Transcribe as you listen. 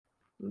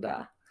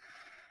Duh.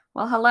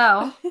 Well,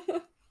 hello.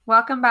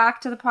 Welcome back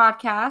to the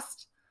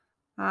podcast.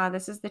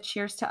 This is the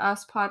Cheers to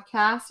Us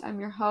podcast. I'm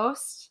your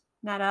host,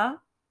 Netta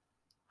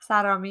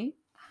Sarami.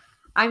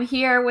 I'm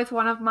here with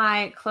one of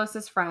my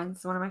closest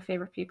friends, one of my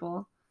favorite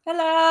people.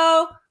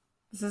 Hello.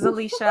 This is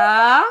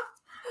Alicia.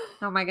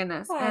 Oh my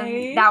goodness. Hi.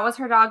 And that was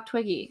her dog,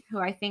 Twiggy, who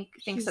I think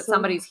thinks that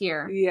somebody's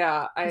here.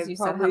 Yeah, I you probably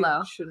said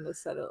hello. shouldn't have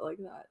said it like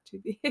that, to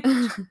be.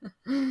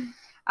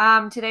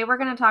 Today we're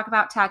going to talk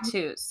about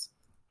tattoos.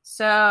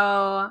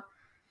 So,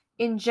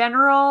 in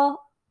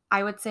general,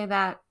 I would say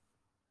that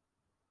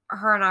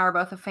her and I are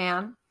both a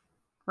fan,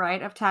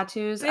 right, of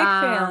tattoos. Big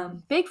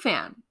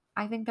fan.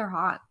 I think they're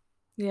hot.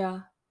 Yeah.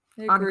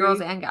 On girls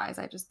and guys.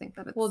 I just think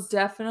that it's... will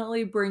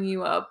definitely bring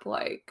you up,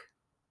 like...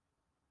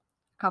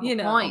 a couple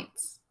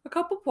points. A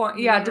couple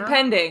points. Yeah,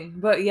 depending.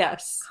 But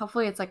yes.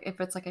 Hopefully it's like,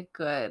 if it's like a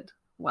good,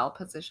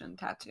 well-positioned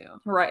tattoo.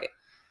 Right.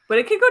 But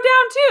it could go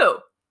down, too.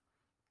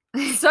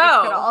 So,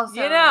 also,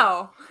 you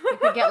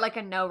could get like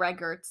a no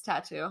regrets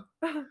tattoo.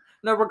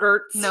 No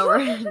regrets. No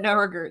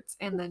regrets.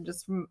 And then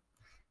just,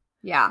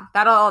 yeah,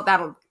 that'll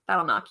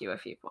knock you a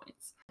few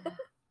points.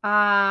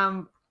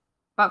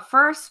 But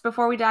first,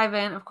 before we dive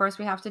in, of course,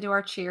 we have to do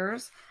our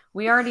cheers.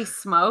 We already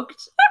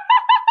smoked.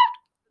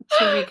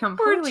 To be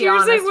completely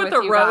honest with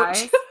you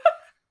guys.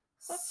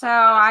 So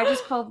I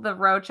just pulled the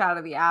roach out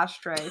of the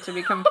ashtray. To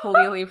be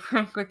completely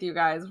frank with you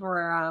guys,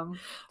 we're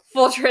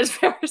full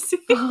transparency.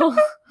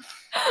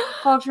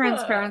 Full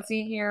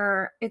transparency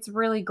here. It's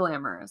really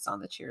glamorous on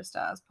the Cheers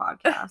to Us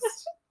podcast.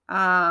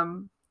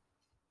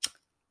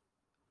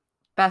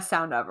 Best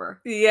sound ever.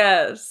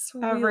 Yes.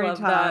 Every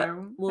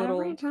time.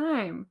 Every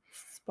time.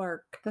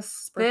 Spark.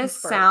 This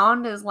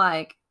sound is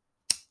like,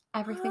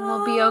 everything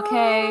will be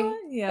okay.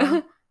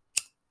 Yeah.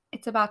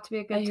 It's about to be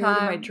a good time. I hear it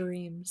in my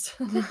dreams.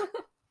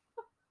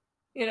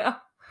 You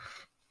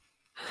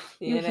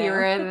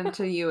hear it, and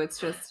to you it's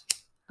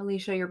just,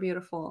 Alicia, you're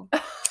beautiful.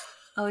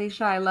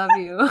 Alicia, I love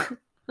you.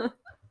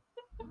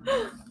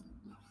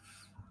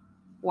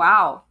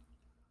 Wow.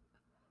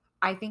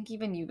 I think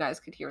even you guys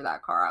could hear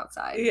that car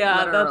outside.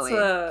 Yeah, literally.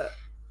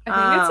 I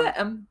think it's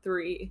an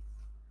M3.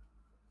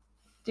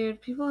 Dude,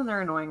 people in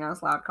their annoying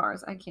ass loud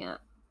cars. I can't.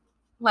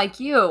 Like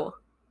you.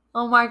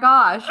 Oh my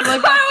gosh. Look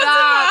at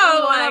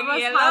that. One of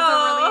us has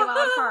a really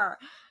loud car.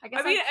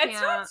 I mean,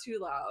 it's not too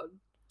loud.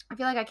 I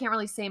feel like I can't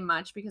really say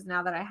much because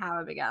now that I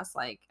have a big ass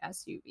like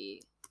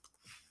SUV,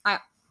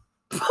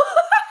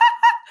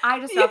 I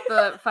just upped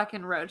the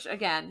fucking roach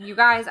again. You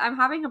guys, I'm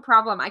having a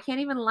problem. I can't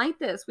even light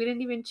this. We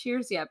didn't even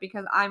cheers yet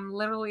because I'm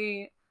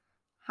literally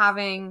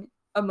having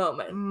a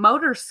moment.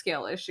 Motor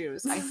skill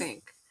issues, I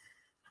think.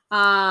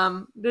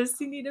 Does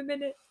she need a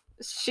minute?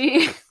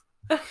 She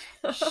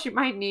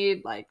might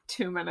need like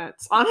 2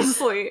 minutes,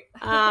 honestly.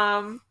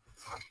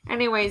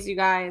 Anyways, you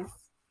guys,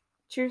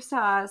 cheers to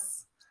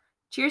us.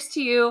 Cheers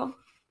to you.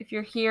 If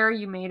you're here,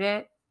 you made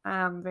it.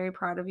 I'm very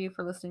proud of you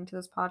for listening to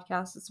this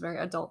podcast. It's a very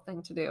adult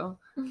thing to do.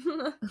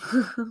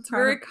 It's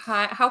very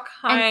kind. How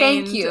kind. And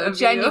thank you,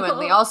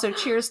 genuinely. Also,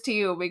 cheers to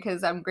you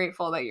because I'm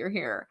grateful that you're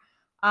here.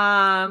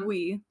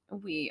 We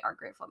are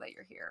grateful that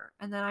you're here.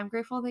 And then I'm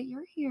grateful that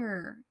you're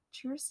here.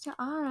 Cheers to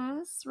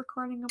us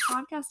recording a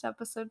podcast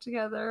episode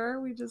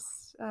together. We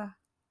just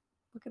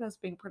look at us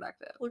being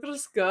productive. Look at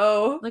us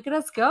go.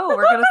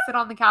 We're gonna sit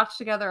on the couch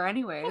together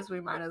anyways. We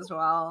might as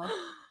well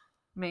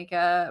make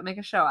a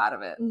show out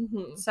of it.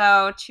 Mm-hmm.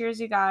 So cheers,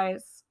 you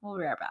guys. We'll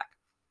be right back.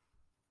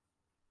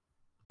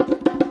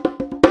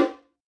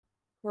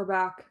 We're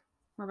back.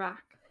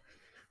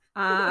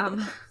 All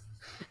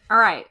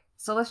right.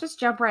 So let's just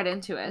jump right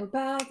into it. We're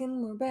back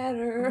and we're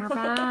better. We're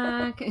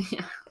back.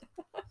 Yeah.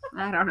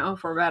 I don't know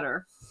if we're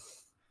better.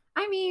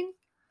 I mean,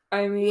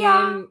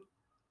 yeah.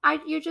 I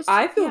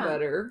feel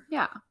better.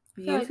 Yeah.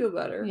 You feel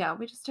better. Yeah,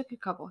 we just took a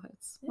couple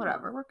hits. Yeah.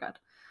 Whatever, we're good.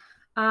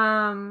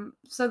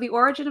 So the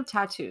origin of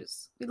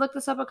tattoos. We looked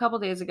this up a couple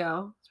days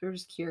ago, so we were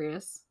just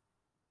curious.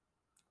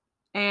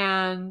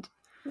 And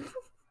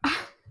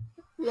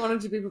we wanted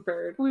to be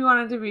prepared.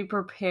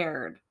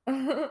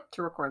 To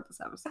record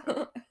this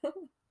episode.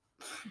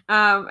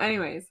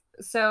 Anyways,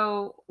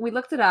 so we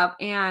looked it up,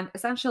 and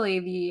essentially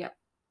the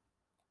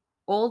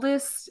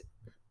oldest,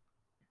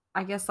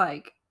 I guess,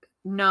 like,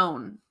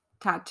 known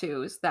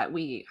tattoos that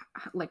we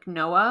like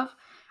know of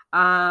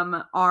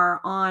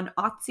are on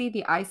Otzi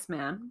the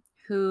Iceman,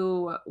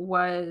 who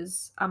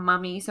was a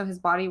mummy. So he's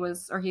a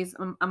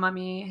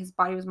mummy. His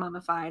body was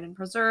mummified and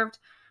preserved,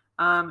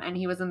 and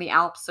he was in the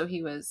Alps, so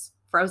he was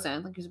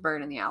frozen, like he was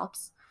buried in the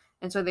Alps.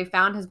 And so they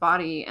found his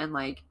body, and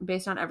like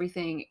based on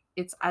everything,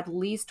 it's at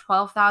least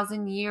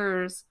 12,000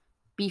 years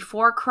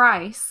before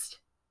Christ.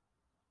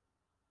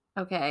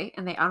 Okay,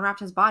 and they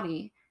unwrapped his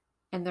body,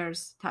 and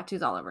there's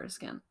tattoos all over his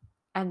skin.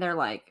 And they're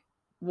like,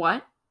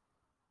 what?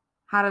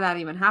 How did that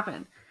even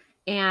happen?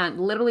 And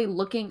literally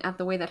looking at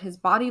the way that his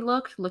body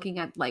looked, looking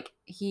at, like,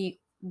 he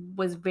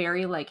was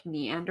very, like,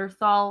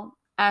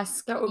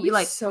 Neanderthal-esque. That would be,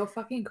 like, so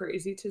fucking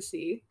crazy to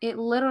see. It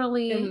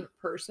literally... in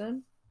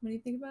person, when you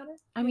think about it.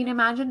 I mean,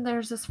 imagine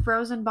there's this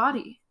frozen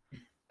body.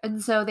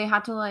 And so they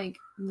had to, like,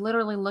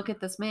 literally look at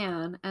this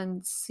man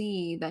and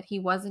see that he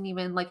wasn't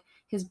even like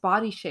his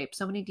body shape,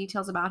 so many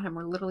details about him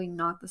were literally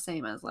not the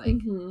same as like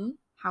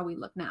how we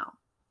look now.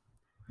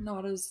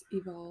 Not as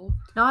evolved.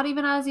 Not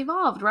even as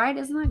evolved, right?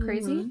 Isn't that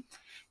crazy? Mhm.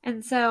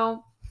 And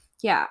so,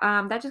 yeah,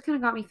 that just kind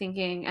of got me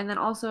thinking. And then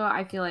also,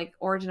 I feel like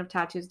origin of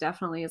tattoos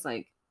definitely is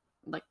like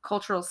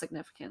cultural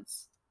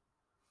significance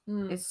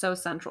is so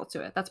central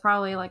to it. That's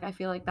probably like I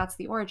feel like that's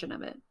the origin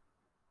of it,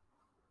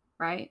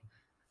 right?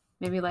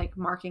 Maybe like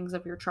markings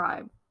of your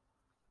tribe,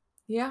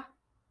 Yeah.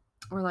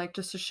 or like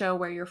just to show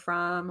where you're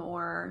from,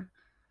 or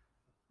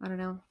I don't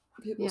know.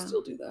 People Yeah.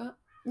 still do that.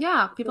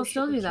 Yeah, people For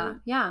still sure, do sure.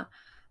 that. Yeah.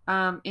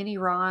 In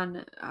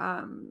Iran,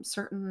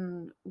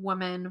 certain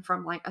women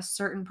from like a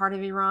certain part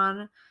of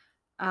Iran,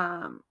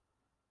 um,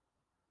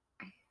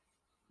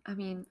 I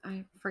mean,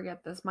 I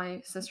forget this.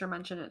 My sister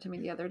mentioned it to me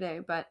the other day,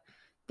 but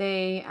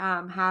they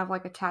have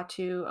like a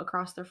tattoo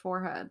across their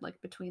forehead,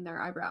 like between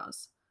their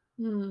eyebrows,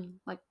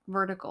 like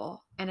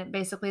vertical, and it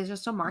basically is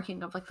just a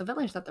marking of like the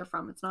village that they're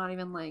from. It's not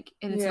even like,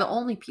 and it's the Yeah.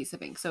 only piece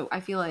of ink. So I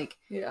feel like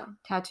Yeah.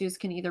 tattoos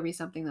can either be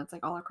something that's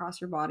like all across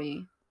your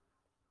body,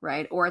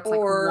 right, or it's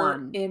Or like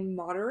one, in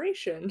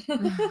moderation.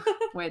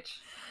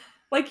 which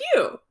Like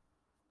you.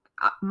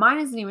 mine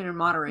isn't even in You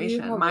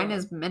moderation. have Mine one.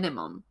 is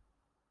minimum.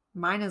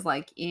 Mine is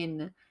like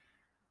in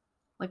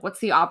like what's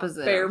the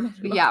opposite Bare of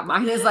minimum. yeah,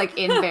 mine is like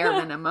in bare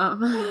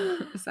minimum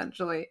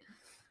essentially.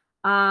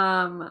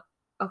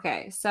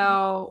 Okay,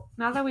 so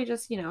now that we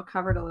just,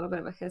 covered a little bit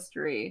of a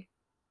history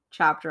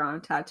chapter on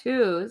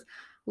tattoos,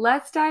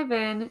 let's dive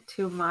in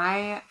to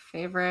my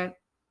favorite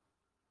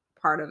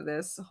part of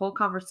this whole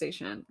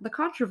conversation, the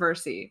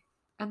controversy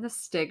and the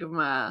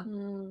stigma.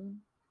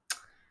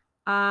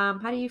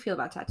 How do you feel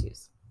about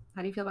tattoos?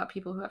 How do you feel about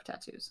people who have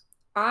tattoos?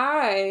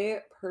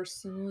 I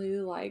personally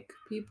like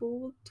people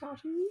with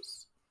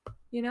tattoos.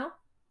 You know?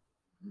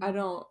 I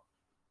don't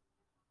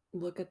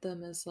look at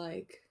them as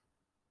like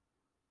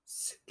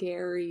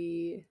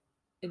scary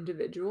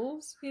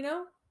individuals, you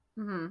know?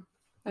 Mm-hmm.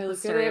 I The look at it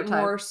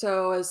stereotype. more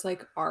so as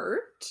like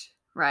art.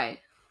 Right.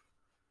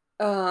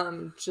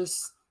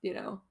 Just,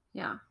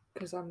 Yeah.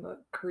 because I'm a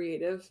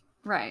creative.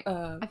 Right.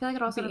 I feel like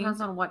it also being.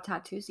 depends on what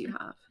tattoos you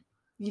have.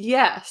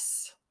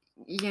 Yes.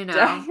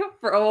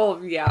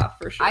 Oh, yeah,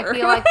 for sure. I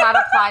feel like that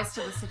applies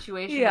to the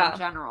situation Yeah. in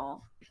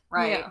general,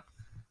 right? Yeah.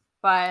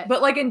 But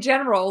like in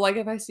general, like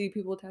if I see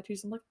people with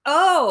tattoos, I'm like,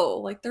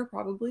 oh, like they're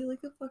probably like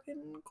a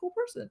fucking cool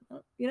person,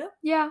 you know?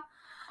 yeah,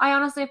 I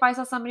honestly, if I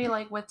saw somebody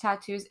like with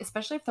tattoos,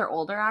 especially if they're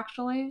older,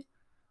 actually,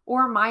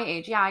 or my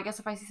age, yeah, I guess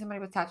if I see somebody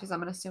with tattoos, I'm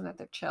gonna assume that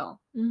they're chill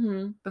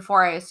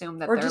before I assume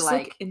that Or they're just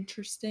like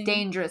interesting,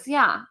 dangerous.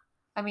 Yeah,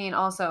 I mean,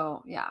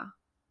 also, yeah.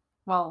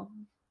 Well,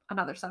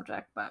 another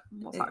subject, but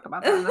we'll talk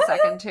about that in a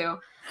second too.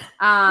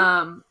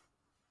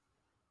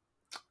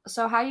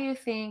 So how do you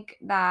think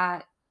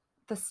that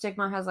the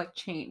stigma has like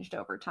changed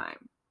over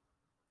time?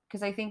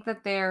 Because I think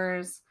that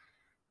there's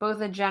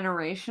both a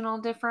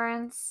generational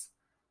difference.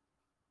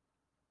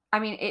 I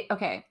mean,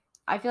 okay.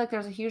 I feel like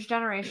there's a huge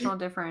generational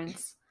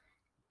difference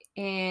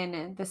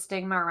in the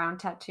stigma around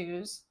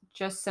tattoos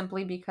just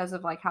simply because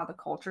of like how the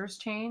culture's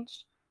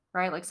changed,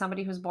 right? Like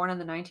somebody who's born in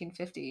the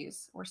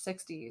 1950s or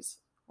 60s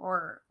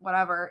or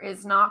whatever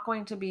is not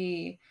going to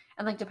be,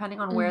 and like depending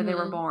on where they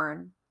were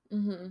born,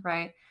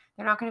 right?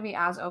 They're not going to be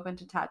as open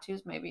to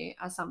tattoos maybe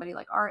as somebody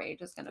like our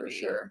age is going to be. For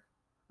sure.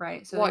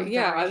 Right? So well,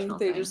 yeah, I think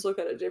they just look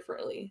at it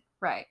differently.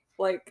 Right.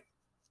 Like,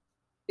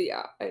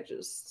 yeah,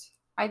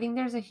 I think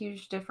there's a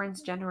huge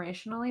difference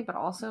generationally, but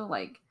also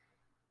like,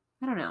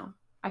 I don't know.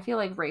 I feel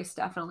like race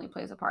definitely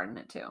plays a part in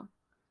it too.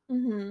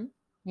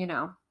 You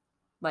know,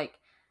 like,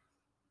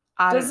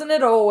 doesn't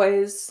it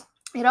always?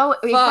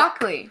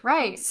 Exactly,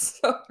 right.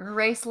 So,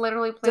 race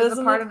literally plays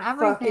a part in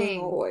everything. Fucking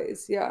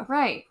always, yeah.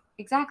 Right,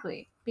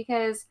 exactly.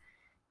 Because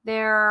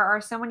there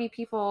are so many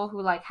people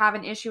who like have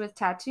an issue with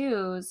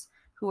tattoos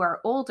who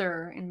are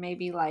older and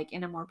maybe like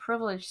in a more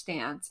privileged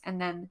stance,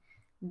 and then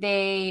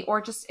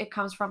or just it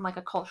comes from like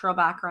a cultural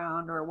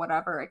background or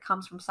whatever, it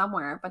comes from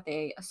somewhere, but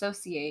they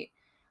associate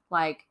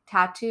like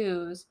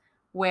tattoos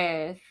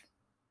with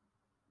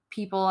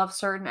people of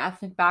certain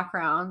ethnic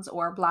backgrounds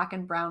or black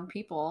and brown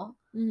people,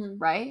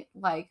 right?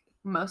 Like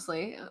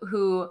mostly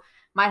who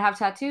might have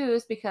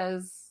tattoos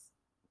because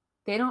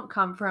they don't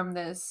come from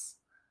this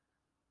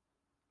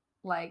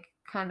like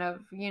kind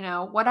of,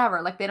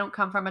 whatever, like they don't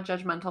come from a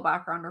judgmental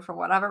background or for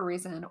whatever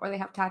reason, or they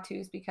have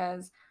tattoos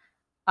because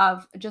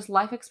of just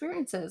life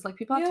experiences. Like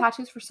people have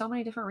tattoos for so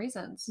many different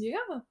reasons.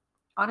 Yeah.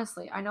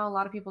 Honestly, I know a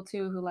lot of people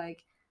too who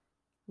like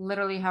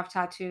literally have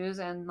tattoos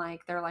and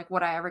like they're like,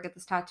 would I ever get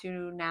this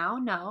tattoo now?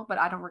 No, but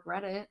I don't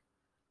regret it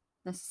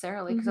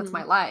necessarily because it's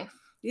my life.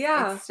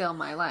 Yeah. It's still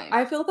my life.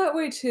 I feel that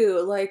way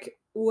too. Like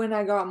when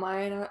I got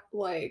mine,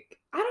 like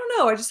I don't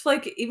know, I just feel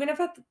like even if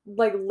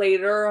like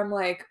later I'm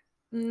like,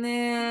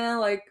 nah,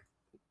 like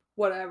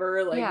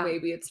whatever, like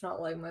maybe it's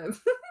not like my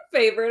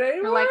favorite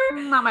anymore.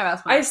 You're like, not my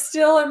best friend. I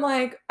still am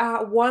like,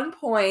 at one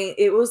point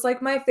it was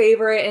like my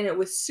favorite and it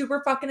was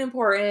super fucking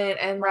important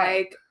and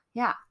like,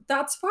 yeah,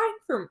 that's fine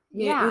for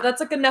me. Yeah, that's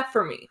like enough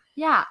for me.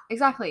 Yeah,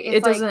 exactly. It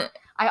It's doesn't.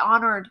 I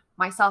honored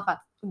myself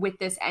with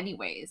this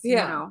anyways.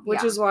 Yeah,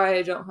 which Yeah. is why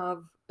I don't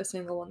have a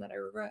single one that I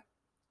regret.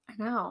 I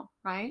know,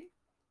 right?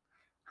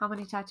 How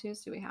many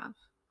tattoos do we have?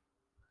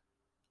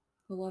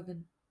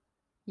 11.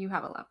 You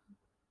have 11.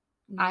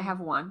 I have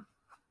 1.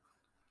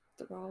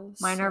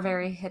 Mine are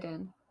very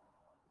hidden.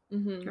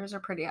 Mm-hmm. Yours are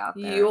pretty out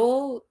there.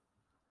 You'll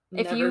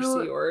never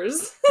see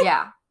yours.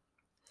 Yeah.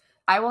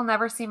 I will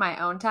never see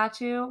my own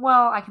tattoo.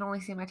 Well, I can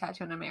only see my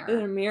tattoo in a mirror.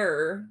 In a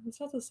mirror. It's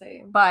not the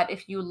same. But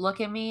if you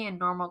look at me in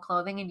normal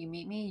clothing and you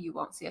meet me, you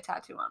won't see a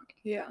tattoo on me.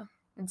 Yeah.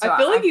 And so I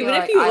feel like even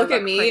if you look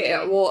at me,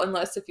 well,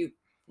 unless if you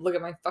look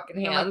at my fucking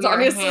hands,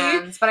 obviously.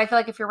 Hands, but I feel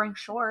like if you're wearing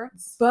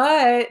shorts.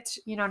 But.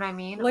 You know what I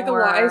mean? Like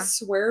I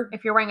swear.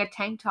 If you're wearing a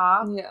tank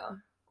top. Yeah.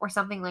 Or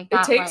something like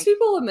that. It takes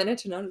people a minute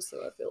to notice,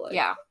 though, I feel like.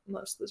 Yeah.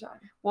 Most of the time.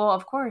 Well,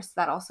 of course,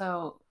 that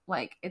also,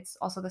 it's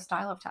also the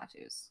style of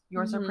tattoos.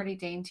 Yours are pretty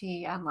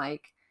dainty and,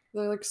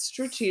 they're,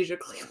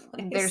 strategically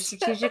placed. They're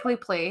strategically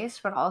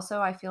placed, but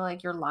also I feel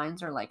like your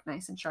lines are,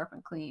 nice and sharp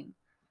and clean.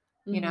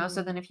 You know?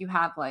 So then if you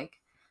have, the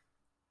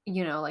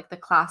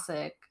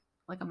classic,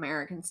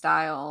 American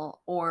style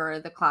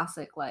or the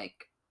classic,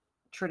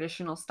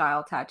 traditional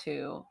style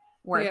tattoo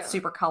where it's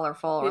super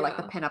colorful or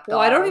the pinup dolls. Well,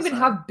 I don't even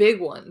have big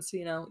ones,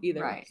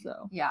 either. Right.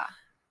 So. Yeah.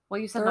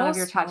 Well, you said none of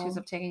your tattoos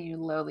have taken you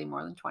literally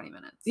more than 20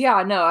 minutes.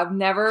 Yeah, no, I've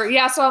never.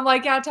 Yeah, so I'm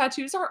like, yeah,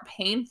 tattoos aren't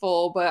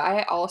painful, but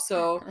I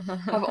also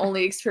have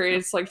only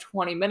experienced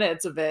 20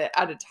 minutes of it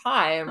at a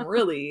time,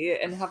 really,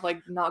 and have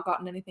not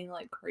gotten anything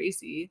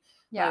crazy.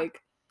 Yeah.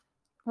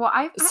 Well,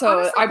 I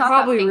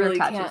probably that really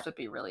tattoos can't. Would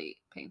be really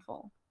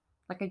painful.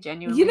 I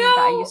genuinely,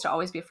 I used to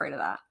always be afraid of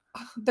that.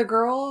 The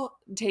girl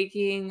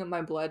taking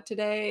my blood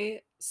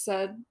today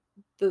said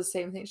the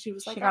same thing. She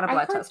was like, she got a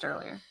blood test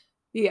earlier.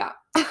 Yeah.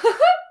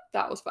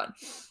 That was fun.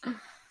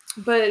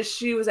 But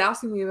she was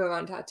asking me about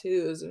my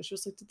tattoos, and she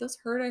was like, did this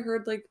hurt? I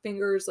heard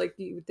fingers,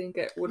 you would think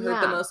it would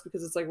hurt the most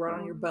because it's right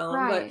on your bone.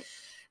 Right. But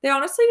they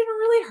honestly didn't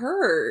really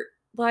hurt.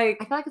 I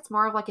feel like it's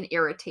more of an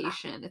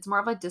irritation. It's more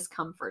of a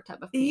discomfort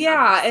type of pain.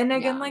 Yeah, and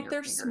again, they're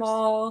fingers.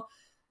 Small.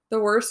 The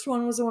worst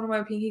one was the one on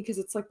my pinky because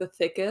it's the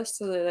thickest,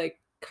 so they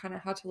kind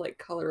of had to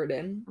color it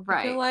in. Right.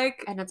 I feel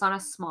like. And it's on a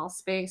small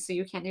space, so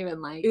you can't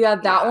even Yeah,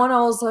 that one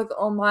I was like,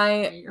 oh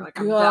my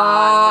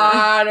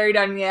god, are you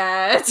done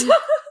yet?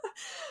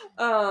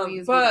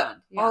 Please but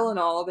all in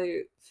all,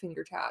 the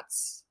finger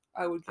tats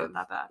I would give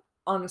not that bad.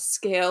 On a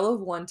scale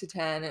of 1 to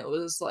 10, it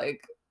was a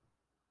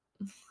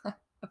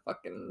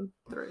fucking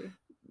 3.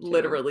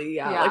 Literally,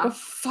 yeah. A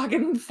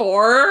fucking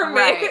 4.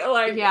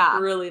 Right. Yeah.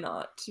 Really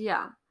not.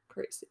 Yeah.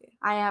 Crazy.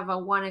 I have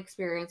one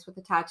experience with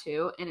a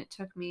tattoo, and it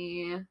took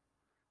them,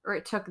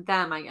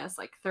 I guess,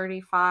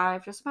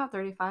 35, just about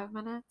 35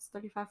 minutes,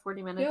 35,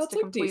 40 minutes to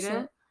complete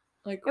decent.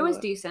 It. It was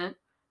decent.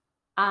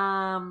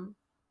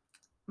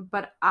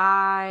 But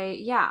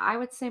I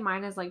would say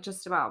mine is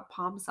just about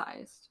palm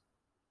sized.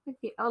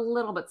 A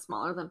little bit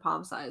smaller than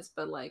palm sized,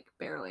 but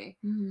barely.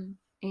 Mm-hmm.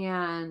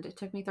 And it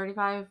took me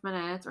 35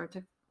 minutes, or it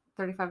took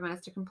 35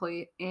 minutes to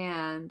complete,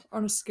 and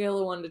on a scale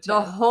of 1 to 10,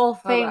 the whole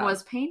thing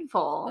was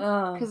painful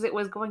because it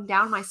was going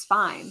down my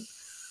spine.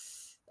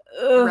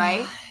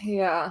 Right?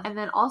 Yeah. And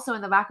then also in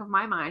the back of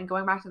my mind,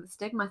 going back to the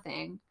stigma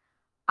thing,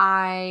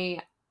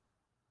 I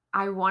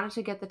wanted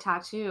to get the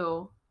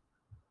tattoo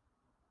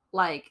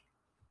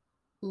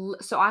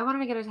so I wanted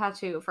to get a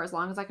tattoo for as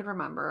long as I could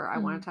remember. I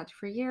wanted a tattoo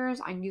for years.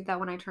 I knew that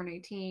when I turned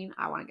 18,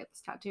 I want to get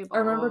this tattoo. I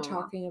remember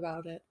talking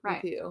about it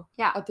with you.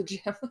 Yeah. At the gym.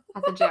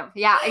 At the gym.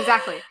 Yeah,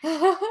 exactly.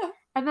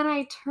 And then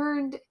I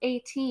turned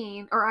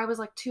 18, or I was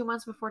 2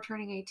 months before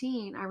turning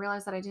 18. I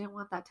realized that I didn't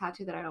want that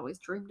tattoo that I'd always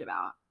dreamed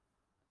about.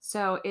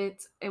 So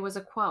it was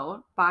a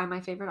quote by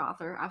my favorite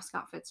author, F.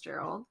 Scott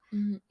Fitzgerald.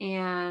 Mm-hmm.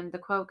 And the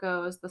quote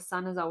goes, "The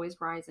sun is always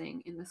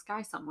rising in the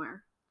sky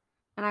somewhere."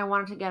 And I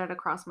wanted to get it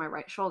across my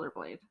right shoulder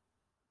blade.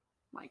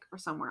 Or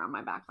somewhere on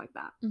my back like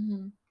that.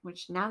 Mm-hmm.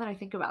 Which, now that I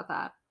think about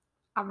that,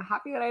 I'm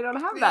happy that I don't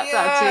have that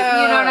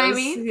tattoo. You know what I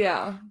mean?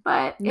 Yeah.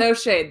 But no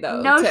shade,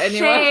 though. No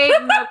shade,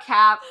 no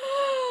cap.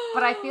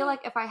 But I feel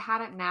like if I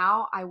had it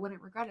now, I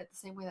wouldn't regret it the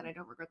same way that I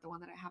don't regret the one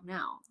that I have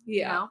now.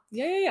 Yeah.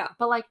 You know? Yeah.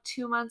 But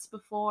 2 months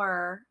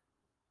before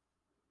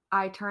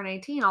I turn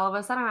 18, all of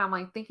a sudden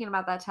I'm thinking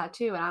about that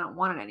tattoo and I don't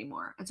want it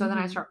anymore. And so then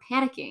I start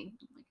panicking.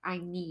 I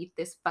need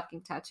this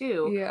fucking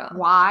tattoo. Yeah.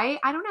 Why?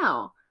 I don't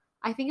know.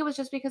 I think it was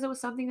just because it was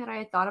something that I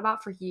had thought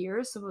about for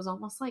years. So it was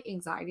almost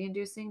anxiety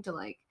inducing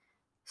to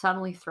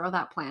suddenly throw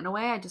that plan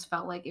away. I just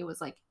felt like it was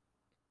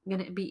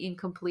going to be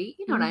incomplete.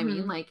 You know what I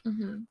mean? I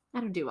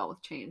don't do well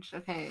with change.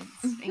 Okay.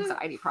 It's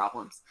anxiety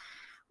problems.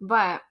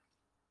 But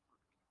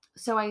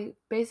so I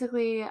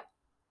basically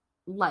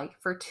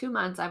for 2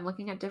 months, I'm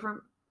looking at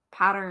different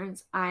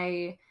patterns.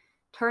 I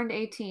turned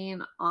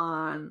 18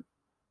 on,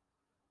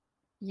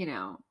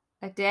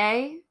 a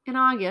day in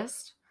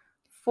August.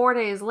 4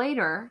 days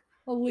later,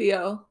 A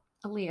Leo.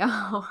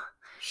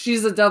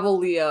 She's a double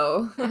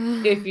Leo,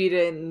 if you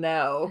didn't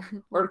know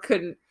or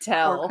couldn't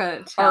tell.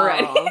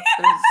 Already.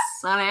 There's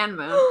sun and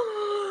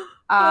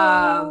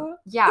moon.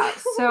 Yeah,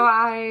 so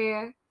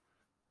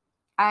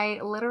I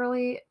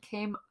literally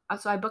came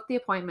so I booked the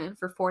appointment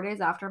for 4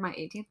 days after my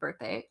 18th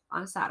birthday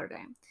on a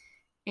Saturday.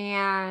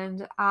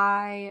 And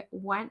I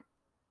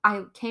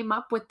came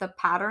up with the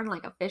pattern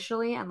like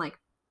officially and like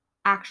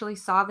actually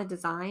saw the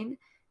design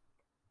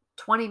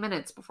 20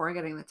 minutes before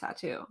getting the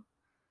tattoo.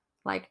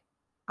 Like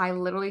I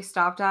literally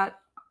stopped at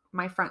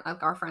my friend,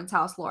 like our friend's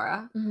house,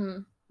 Laura. Mm-hmm.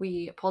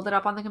 We pulled it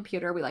up on the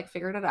computer. We like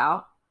figured it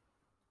out.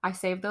 I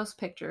saved those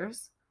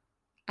pictures.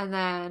 And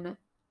then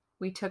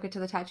we took it to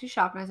the tattoo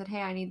shop and I said,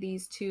 hey, I need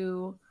these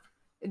two.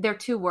 They're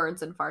 2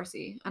 words in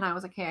Farsi. And I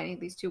was like, hey, I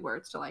need these 2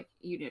 words to like,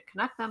 you need to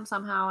connect them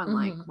somehow and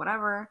like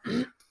whatever.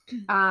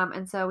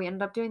 And so we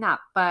ended up doing that.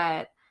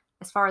 But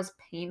as far as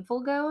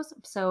painful goes,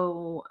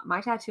 so my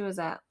tattoo is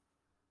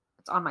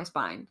it's on my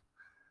spine.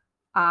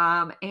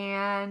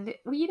 And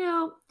you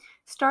know,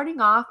 starting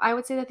off, I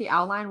would say that the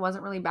outline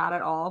wasn't really bad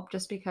at all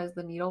just because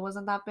the needle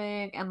wasn't that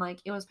big and like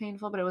it was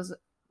painful, but it was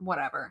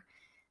whatever.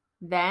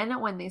 Then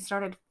when they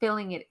started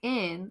filling it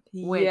in,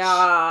 which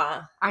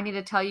I need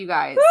to tell you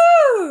guys,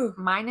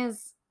 mine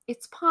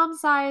it's palm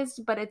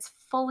sized, but it's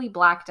fully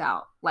blacked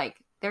out. Like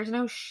there's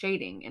no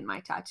shading in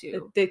my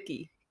tattoo. A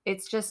thickie.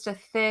 It's just a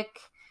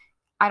thick,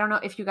 I don't know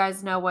if you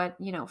guys know what,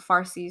 you know,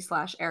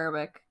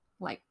 Farsi/Arabic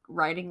like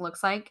writing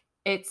looks like.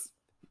 It's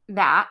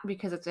that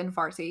because it's in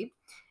Farsi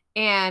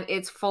and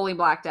it's fully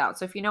blacked out.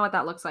 So if you know what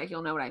that looks like,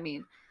 you'll know what I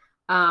mean.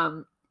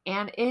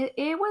 And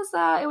it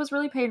was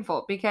really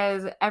painful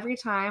because every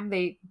time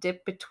they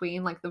dip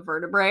between like the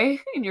vertebrae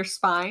in your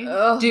spine,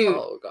 dude,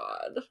 oh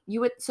god,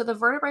 so the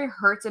vertebrae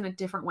hurts in a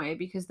different way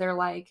because they're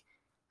like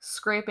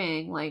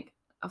scraping like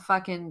a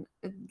fucking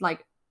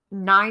like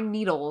 9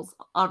 needles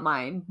on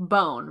my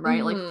bone,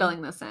 right? Like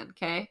filling this in,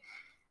 okay?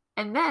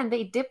 And then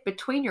they dip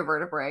between your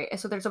vertebrae, and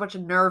so there's a bunch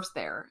of nerves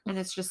there, and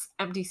it's just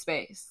empty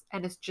space,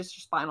 and it's just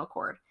your spinal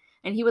cord.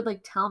 And he would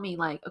like tell me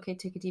like, okay,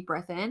 take a deep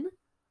breath in.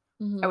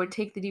 I would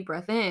take the deep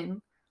breath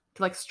in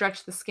to like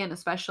stretch the skin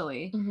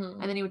especially.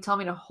 And then he would tell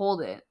me to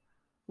hold it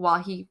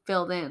while he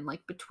filled in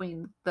like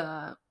between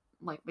my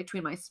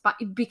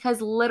spine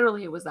because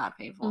literally it was that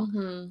painful.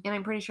 And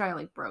I'm pretty sure I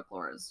like broke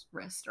Laura's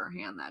wrist or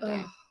hand that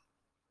day.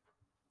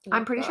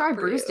 I'm pretty sure I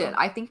bruised it.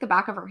 I think the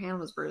back of her hand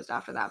was bruised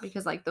after that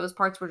because like those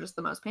parts were just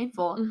the most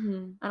painful.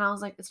 And I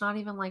was like, it's not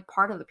even like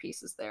part of the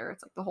pieces there.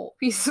 It's like the whole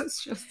piece is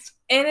just.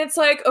 And it's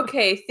like,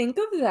 okay, think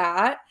of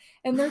that.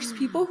 And there's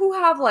people who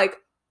have like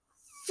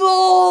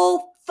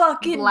full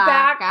fucking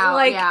back out.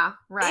 Like, yeah,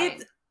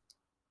 right.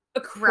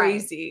 It's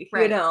crazy,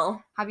 right. You know.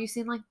 Have you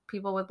seen like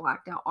people with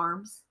blacked out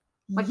arms?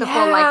 Like the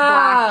full like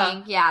black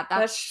ink. Yeah,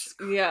 that's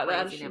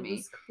crazy to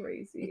me.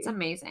 Crazy. It's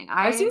amazing.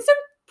 I've seen some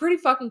pretty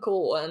fucking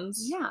cool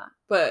ones. Yeah.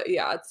 But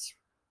yeah, it's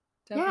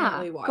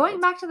definitely wild.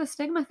 Going back to the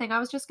stigma thing, I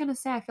was just gonna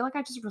say I feel like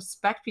I just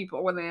respect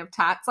people when they have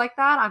tats like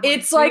that.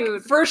 It's like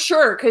for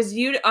sure, because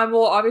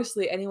well,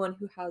 obviously anyone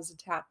who has a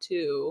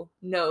tattoo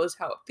knows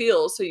how it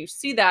feels. So you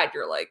see that,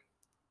 you're like,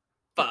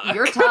 fuck.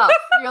 You're tough.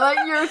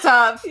 You're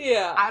tough.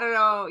 Yeah. I don't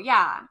know.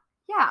 Yeah.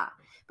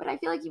 But I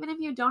feel like even if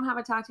you don't have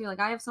a tattoo, like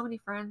I have so many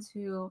friends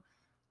who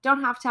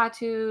don't have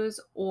tattoos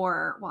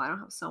or, well, I don't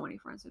have so many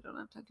friends who don't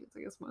have tattoos.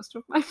 I guess most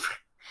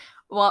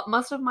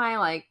of my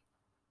like,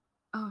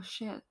 oh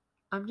shit.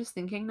 I'm just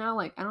thinking now,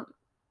 like,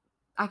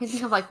 I can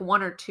think of like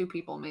 1 or 2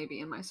 people maybe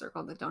in my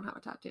circle that don't have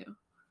a tattoo.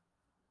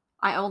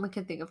 I only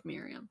can think of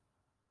Miriam.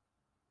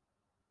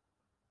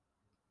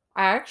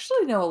 I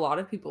actually know a lot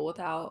of people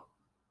without.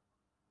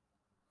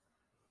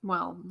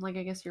 Well, like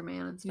I guess your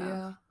man and stuff.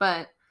 Yeah.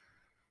 But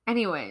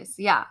anyways,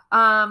 yeah.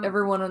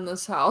 Everyone in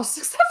this house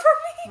except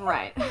for me.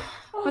 Right.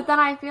 But then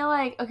I feel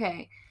like,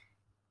 okay,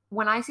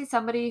 when I see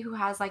somebody who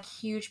has like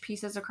huge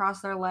pieces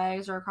across their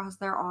legs or across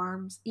their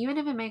arms, even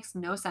if it makes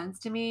no sense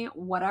to me,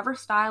 whatever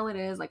style it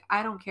is, like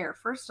I don't care.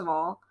 First of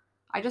all,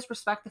 I just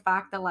respect the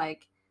fact that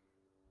like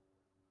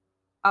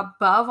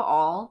above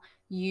all,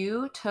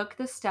 you took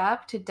the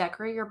step to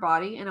decorate your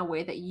body in a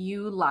way that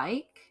you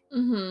like.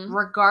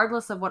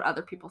 Regardless of what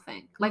other people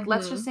think. Like,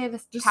 let's just say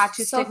this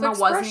tattoo stigma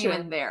wasn't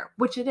even there,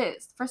 which it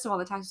is. First of all,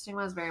 the tattoo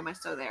stigma is very much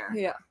so there.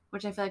 Yeah.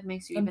 Which I feel like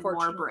makes you even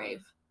more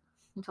brave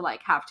to,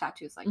 like, have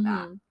tattoos like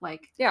that.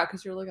 Like, yeah,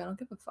 because you're like, I don't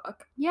give a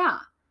fuck. Yeah.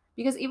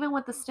 Because even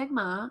with the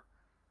stigma,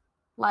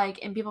 like,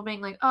 and people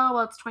being like, oh,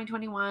 well, it's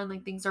 2021,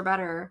 like, things are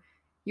better,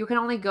 you can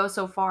only go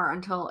so far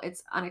until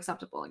it's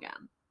unacceptable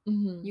again.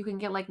 You can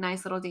get, like,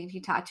 nice little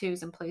dainty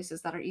tattoos in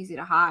places that are easy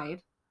to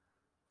hide.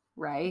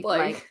 Right?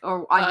 Like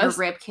or on your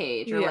rib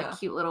cage or like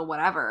cute little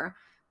whatever.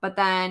 But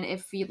then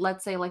if you,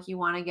 let's say like you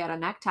want to get a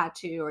neck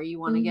tattoo or you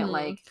want to get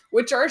like,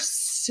 which are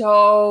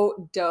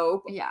so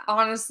dope. Yeah.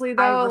 Honestly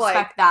though, I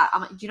respect that.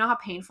 I'm like, do you know how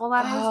painful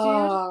that is,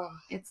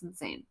 dude? It's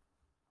insane.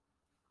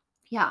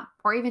 Yeah.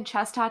 Or even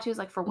chest tattoos,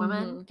 like for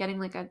women, getting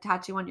like a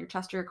tattoo on your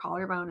chest or your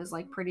collarbone is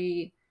like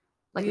pretty,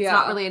 like it's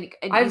not really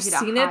an I've easy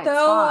seen to it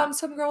though spot. on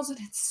some girls and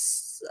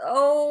it's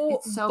so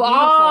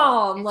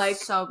bomb. Beautiful.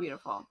 It's so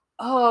beautiful.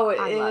 Oh, it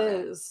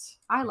is.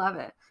 I love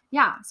it.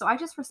 Yeah. So I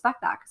just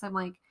respect that because I'm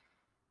like,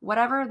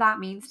 whatever that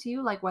means to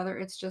you, like whether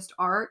it's just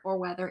art or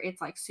whether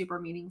it's like super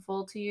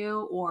meaningful to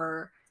you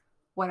or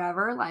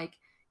whatever, like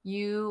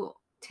you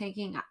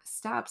taking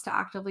steps to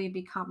actively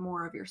become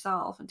more of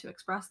yourself and to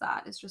express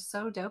that is just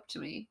so dope to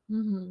me.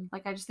 Mm-hmm.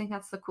 Like, I just think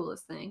that's the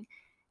coolest thing.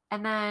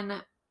 And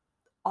then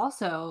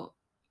also,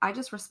 I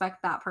just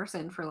respect that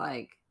person for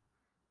like,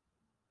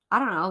 I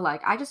don't know,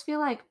 like, I just feel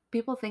like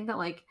people think that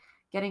like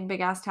getting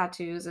big ass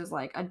tattoos is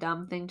like a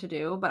dumb thing to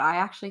do, but I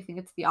actually think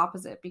it's the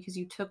opposite, because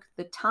you took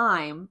the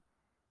time,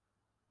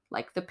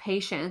 like the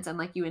patience, and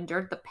like you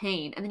endured the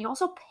pain, and then you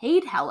also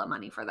paid hella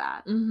money for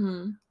that.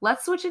 Mm-hmm.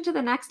 Let's switch into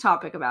the next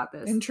topic about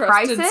this.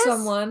 Entrusted Prices?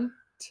 someone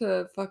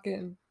to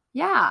fucking...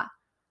 Yeah.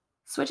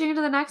 Switching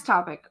into the next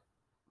topic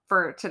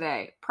for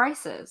today.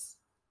 Prices.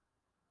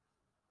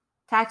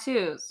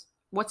 Tattoos.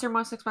 What's your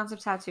most expensive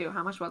tattoo?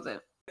 How much was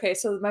it? Okay,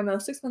 so my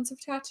most expensive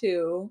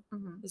tattoo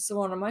is the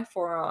one on my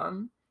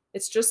forearm.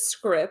 It's just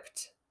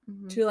script,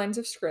 2 lines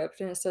of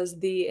script, and it says,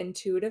 "The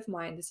intuitive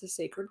mind is a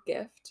sacred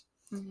gift."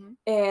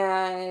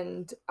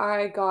 And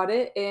I got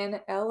it in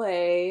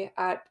LA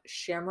at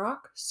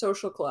Shamrock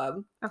Social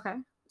Club. Okay.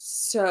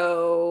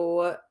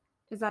 So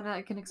is that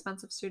like an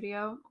expensive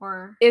studio,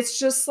 or it's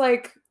just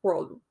like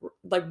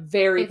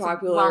very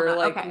popular,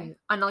 like okay,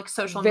 on like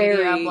social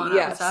media, blown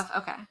up and stuff.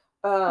 Okay.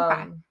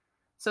 Okay.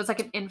 So it's like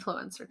an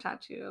influencer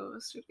tattoo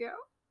studio.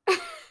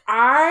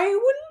 I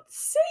wouldn't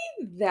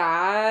say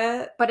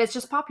that, but it's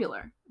just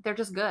popular. They're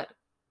just good.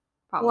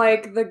 Probably.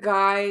 Like the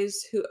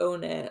guys who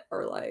own it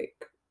are like,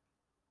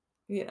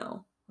 you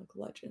know, like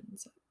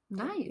legends.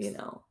 Nice. You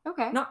know.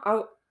 Okay. No,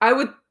 I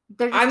would.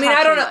 I mean,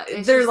 I don't know.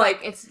 It's they're like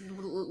it's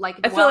like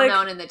well like,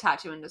 known in the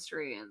tattoo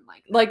industry, and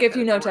like if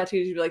you know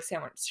tattoos, you'd be like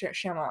Shamrock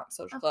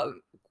Social Club.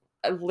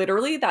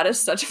 Literally, that is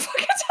such a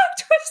fucking tongue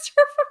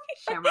twister for me.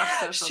 Shamrock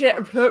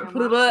Social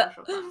Club.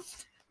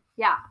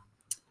 Yeah.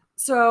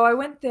 So I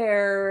went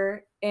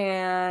there,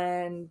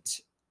 and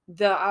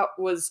that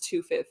was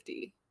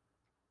 $250.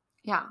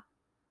 Yeah.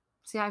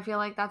 See, I feel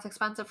like that's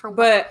expensive for.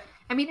 But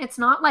I mean, it's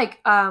not like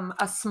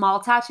a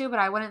small tattoo, but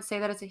I wouldn't say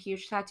that it's a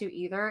huge tattoo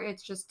either.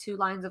 It's just 2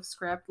 lines of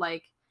script,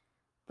 like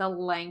the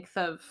length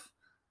of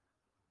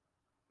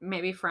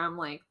maybe from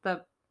like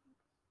the,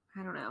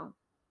 I don't know.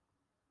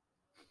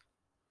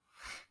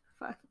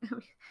 Fuck.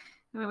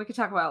 I mean, we could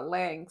talk about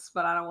lengths,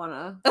 but I don't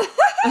want to.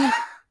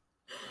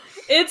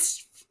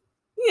 It's,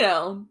 you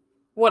know,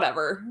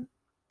 whatever.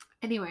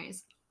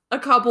 Anyways. A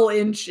couple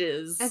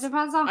inches. It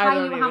depends on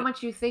how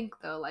much you think,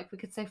 though. Like, we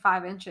could say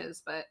 5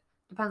 inches, but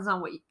depends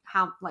on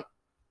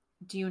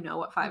do you know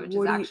what 5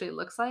 inches actually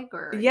looks like?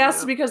 Or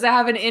yes, because I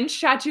have an inch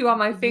tattoo on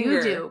my finger.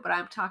 You do, but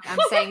I'm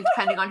saying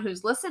depending on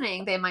who's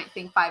listening, they might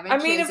think 5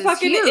 inches. I mean, a is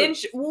fucking huge.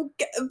 inch. Well,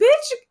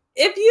 bitch,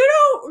 if you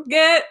don't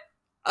get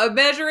a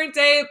measuring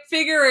tape,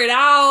 figure it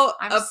out.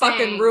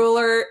 Fucking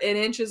ruler. An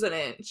inch is an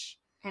inch.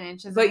 An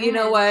inch is. But an you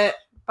know inch. what?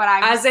 But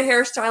as a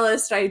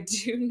hairstylist, I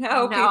do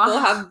know people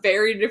have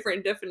very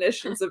different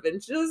definitions of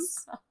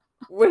inches,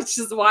 which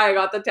is why I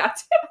got the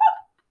tattoo.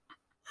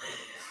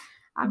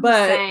 I'm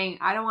just saying,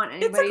 I don't want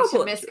anybody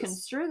to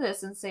misconstrue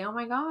this and say, "Oh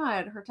my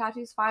god, her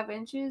tattoo's 5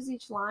 inches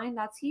each line.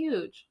 That's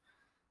huge,"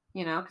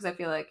 you know? Because I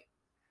feel like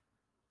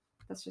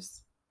that's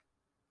just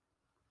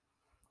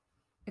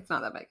it's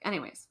not that big.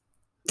 Anyways.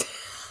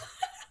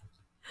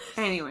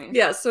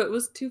 Yeah. So it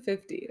was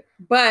 $250,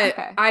 but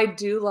I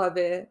do love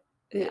it.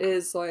 It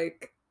is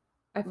like.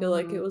 I feel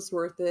like it was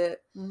worth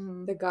it.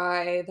 The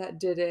guy that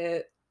did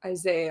it,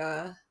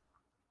 Isaiah,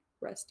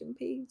 rest in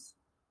peace.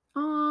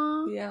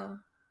 Aww. Yeah.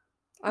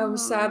 I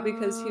was sad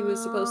because I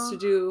was supposed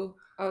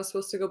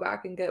to go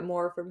back and get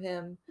more from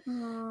him.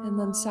 Aww. And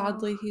then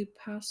sadly he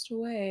passed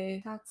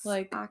away. That's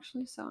like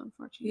actually so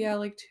unfortunate. Yeah,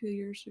 like 2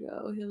 years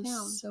ago. He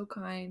was so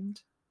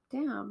kind.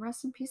 Damn,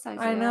 rest in peace,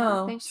 Isaiah. I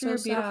know. Thanks for your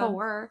beautiful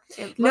work.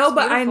 No,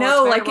 but I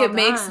know, like, it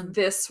makes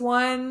this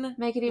one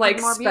make it even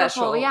more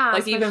special. Beautiful. Yeah,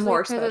 like even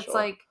more special. It's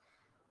like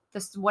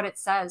this what it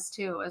says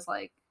too is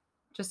like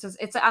just as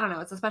it's I don't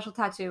know, it's a special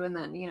tattoo, and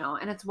then, you know,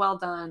 and it's well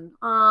done.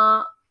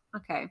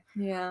 Okay.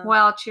 Yeah.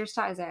 Well, cheers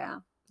to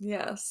Isaiah.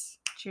 Yes.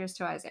 Cheers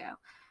to Isaiah.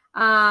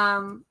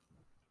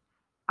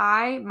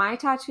 My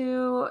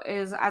tattoo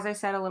is, as I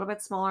said, a little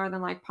bit smaller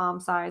than like palm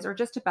size, or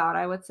just about,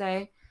 I would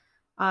say.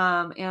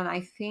 And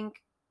I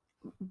think,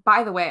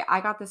 by the way,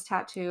 I got this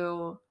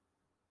tattoo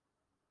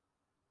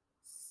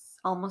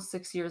almost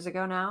 6 years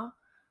ago now.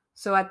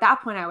 So at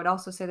that point, I would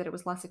also say that it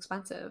was less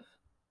expensive.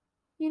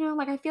 You know,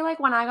 like I feel like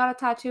when I got a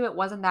tattoo, it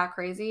wasn't that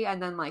crazy.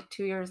 And then like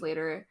 2 years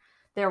later,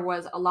 there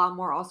was a lot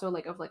more also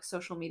like of like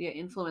social media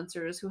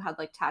influencers who had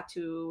like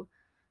tattoo,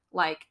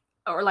 like,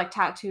 or like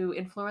tattoo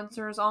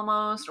influencers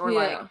almost, or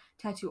like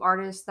tattoo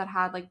artists that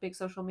had like big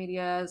social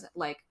medias,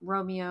 like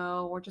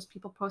Romeo, or just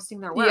people posting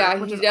their work. Yeah,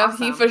 which is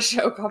awesome. He for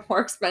sure got more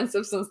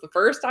expensive since the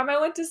first time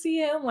I went to see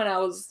him when I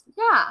was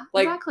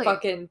like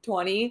fucking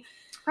 20.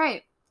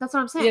 Right. That's what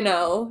I'm saying. You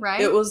know,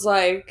 right? It was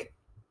like,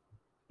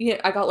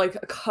 I got like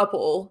a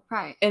couple,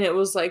 right? And it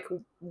was like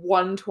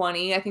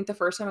 $120. I think the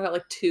first time I got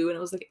like 2, and it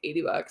was like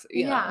 $80.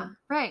 You know?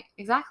 Right,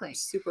 exactly.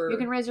 Super. You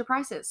can raise your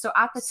prices. So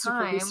at the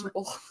time,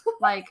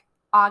 like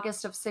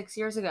August of 6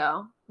 years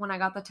ago, when I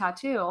got the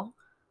tattoo,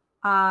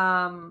 so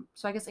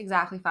I guess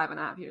exactly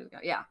 5.5 years ago.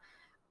 Yeah,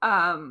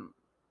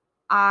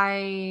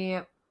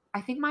 I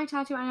I think my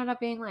tattoo ended up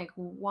being like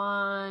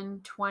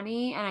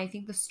 $120, and I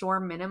think the store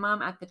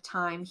minimum at the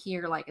time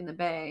here, like in the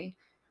Bay,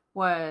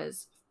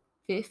 was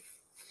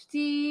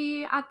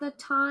 $50 at the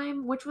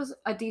time, which was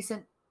a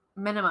decent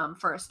minimum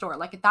for a store.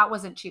 Like that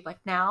wasn't cheap. Like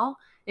now,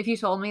 if you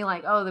told me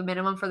like, oh, the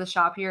minimum for the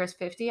shop here is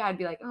 $50, I'd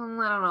be like, I don't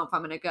know if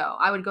I'm gonna go.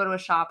 I would go to a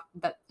shop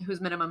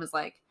whose minimum is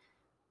like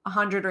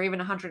 100 or even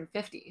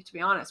 150, to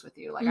be honest with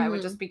you. Like I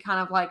would just be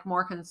kind of like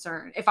more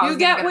concerned if I was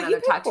gonna get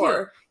another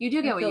tattoo. You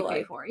do get what you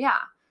pay for, yeah.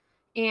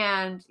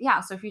 And yeah,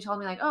 so if you told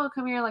me like, oh,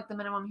 come here, like the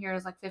minimum here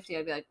is like 50,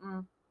 I'd be like,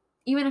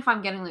 even if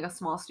I'm getting like a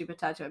small stupid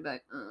tattoo, I'd be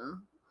like,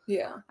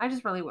 yeah, I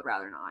just really would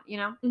rather not, you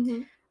know.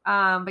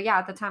 But yeah,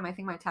 at the time, I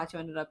think my tattoo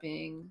ended up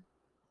being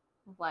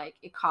like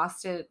it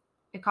cost like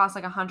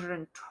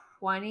 $120,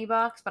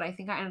 but I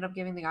think I ended up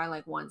giving the guy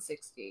like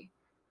 $160.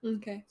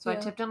 Okay, so I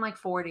tipped him like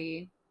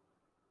 $40,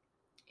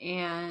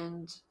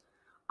 and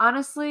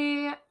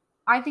honestly,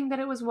 I think that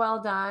it was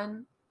well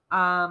done.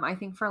 I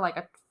think for like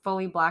a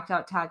fully blacked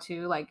out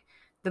tattoo, like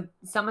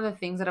some of the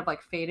things that have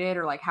like faded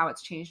or like how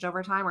it's changed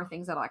over time are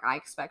things that like I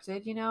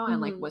expected, you know,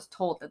 and like was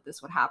told that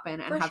this would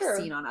happen and have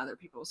seen on other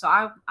people. So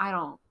I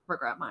don't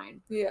regret mine.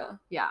 Yeah.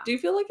 Yeah. Do you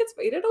feel like it's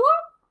faded a lot?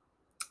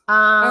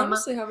 I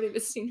honestly haven't even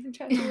seen your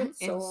tattoo in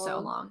so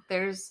long.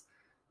 There's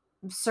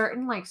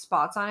certain like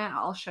spots on it.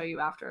 I'll show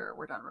you after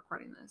we're done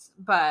recording this.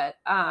 But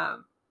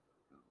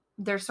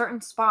there's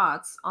certain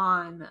spots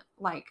on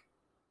like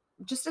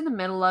just in the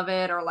middle of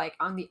it or like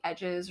on the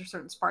edges or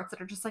certain spots that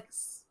are just like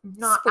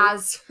not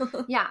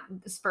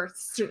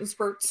spurts. Certain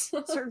spurts.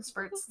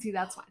 See,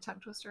 that's my tongue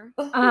twister.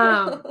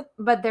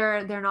 But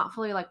they're not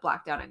fully like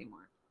blacked out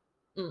anymore.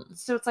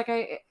 So it's like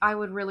I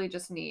would really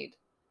just need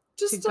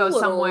to go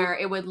somewhere.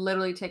 It would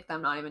literally take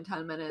them not even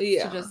 10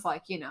 minutes to just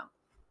like, you know,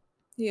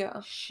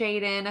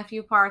 shade in a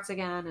few parts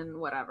again and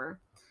whatever.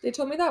 They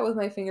told me that with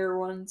my finger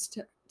ones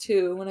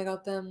too when I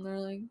got them. They're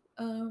like,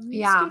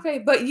 yeah,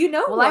 fade. But you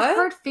know what? I've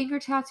heard finger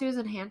tattoos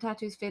and hand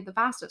tattoos fade the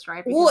fastest,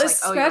 right? Because, well,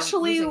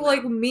 especially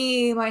like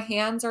me, my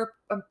hands are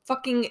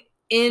fucking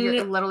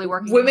You're literally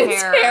working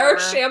women's hair,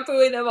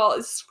 shampooing them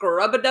all,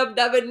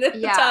 scrub-a-dub-dubbing in the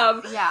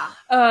tub. Yeah.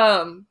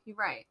 You're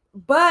right.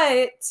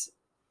 But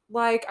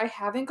like I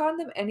haven't gotten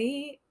them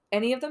any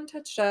of them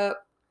touched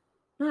up.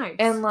 Nice.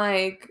 And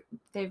like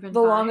they've been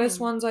the longest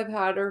ones I've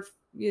had are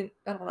I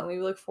don't know,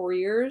 maybe like 4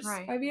 years,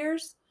 5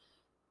 years.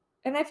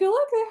 And I feel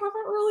like they haven't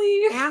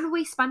really. And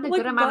we spend a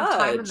good amount of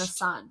time in the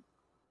sun.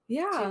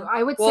 Yeah. Too.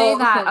 I would say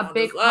that a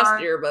big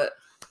last year, but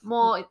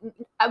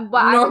I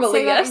would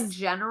say that in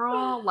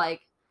general,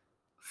 like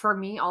for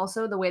me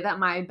also, the way that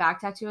my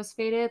back tattoo is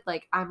faded,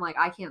 like I'm like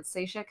I can't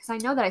say shit because I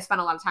know that I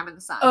spent a lot of time in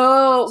the sun.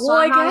 Oh, so well,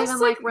 I'm I not guess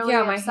even like really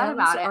upset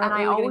about it, and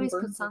I really always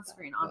put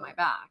sunscreen on my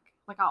back.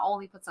 Like I'll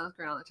only put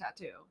sunscreen on the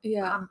tattoo.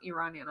 Yeah. I'm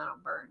Iranian. I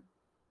don't burn.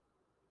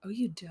 Oh,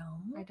 you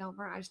don't? I don't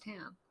burn. I just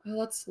tan. Oh,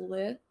 that's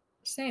lit.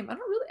 Same. I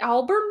don't really.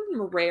 I'll burn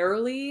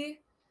rarely.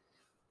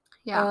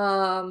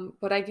 Yeah.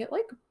 But I get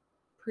like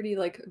pretty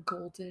like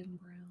golden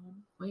brown.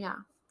 Well, yeah.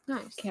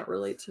 Nice. Can't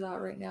relate to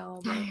that right now,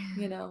 but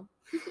you know.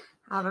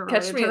 I haven't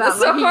Catch me to in that the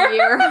summer.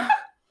 Year.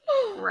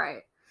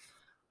 Right.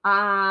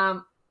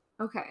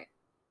 Okay.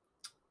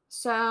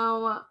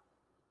 So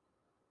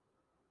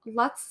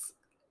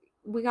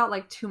we got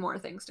like 2 more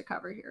things to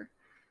cover here.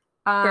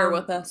 Bear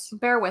with us.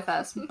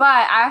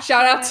 But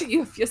shout out to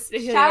you if you're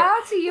still here. Shout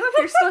out to you if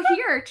you're still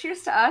here.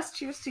 Cheers to us.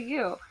 Cheers to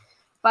you.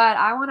 But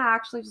I want to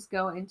actually just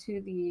go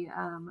into the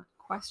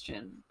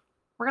question.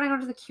 We're going to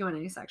go to the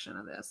Q&A section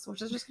of this,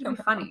 which is just going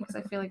to be funny because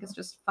I feel like it's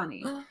just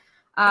funny. Because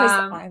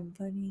I'm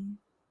funny.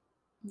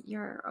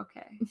 You're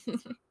okay.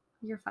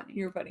 You're funny.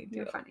 You're funny too.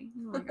 You're funny.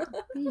 Oh my God.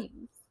 Thanks.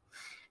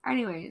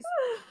 Anyways.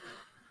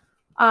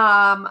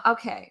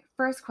 Okay.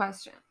 First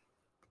question.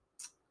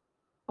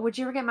 Would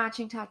you ever get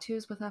matching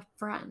tattoos with a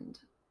friend?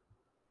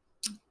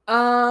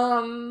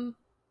 I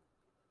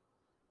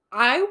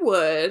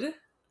would.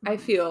 I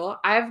feel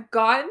I've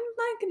gotten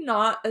like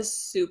not a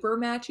super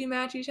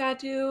matchy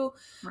tattoo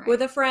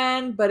with a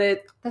friend, but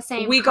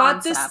we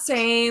got the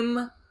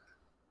same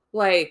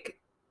like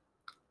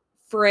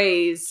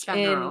phrase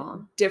general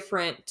in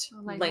different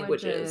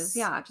languages.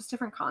 Yeah, just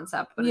different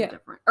concept, but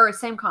different or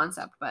same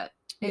concept, but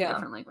in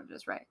different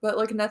languages, right? But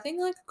like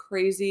nothing like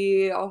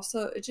crazy.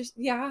 Also, it just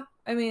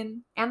I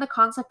mean, and the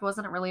concept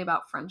wasn't really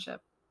about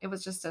friendship. It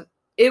was just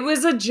it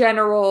was a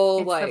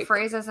general like the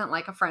phrase isn't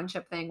like a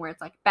friendship thing where it's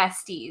like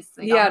besties.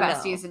 They got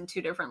besties in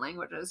 2 different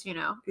languages, you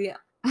know? Yeah.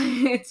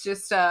 It's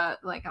just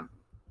like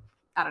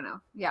I don't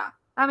know. Yeah,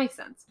 that makes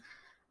sense.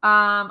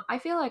 I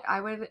feel like I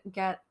would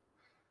get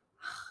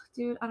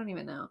dude, I don't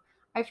even know.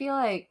 I feel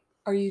like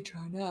are you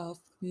trying to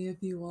ask me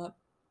if you want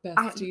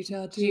bestie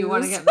tattoos? Do you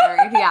want to get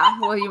married? Yeah.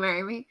 Will you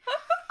marry me?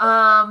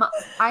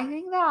 I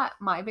think that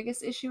my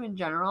biggest issue in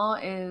general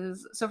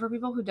is so for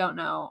people who don't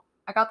know,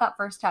 I got that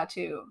first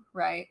tattoo,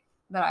 right?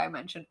 That I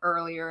mentioned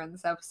earlier in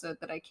this episode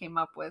that I came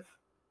up with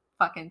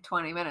fucking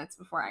 20 minutes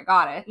before I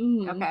got it.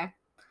 Okay.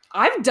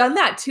 I've done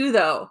that too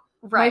though.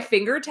 my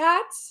finger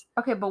tats.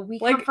 Okay, but we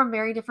come from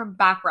very different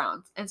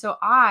backgrounds. And so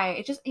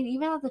and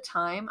even at the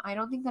time, I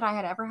don't think that I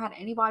had ever had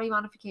any body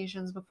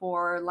modifications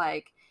before,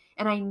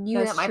 and I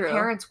knew that my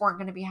parents weren't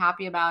going to be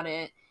happy about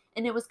it.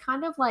 And it was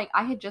kind of like,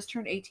 I had just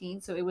turned 18,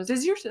 so it was...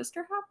 Does your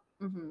sister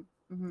have? Mm-hmm.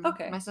 Mm-hmm.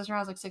 Okay. My sister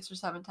has 6 or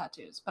 7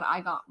 tattoos, but I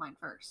got mine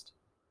first.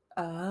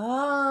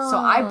 Oh. So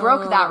I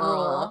broke that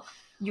rule.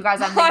 You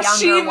guys, I'm the younger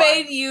She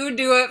made you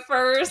do it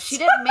first. She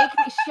didn't make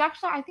me. She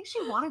actually, I think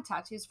she wanted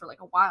tattoos for a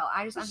while.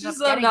 I just ended up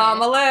getting it. I'm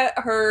gonna let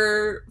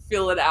her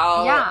feel it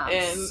out. Yeah.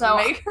 And so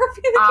make her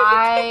feel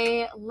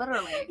it.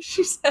 Literally.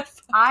 She said.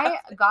 I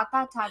got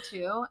that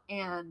tattoo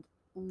and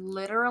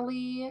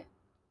literally.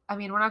 I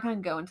mean, we're not going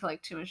to go into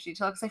too much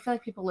detail because I feel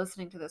like people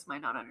listening to this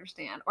might not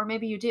understand, or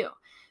maybe you do.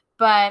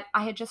 But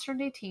I had just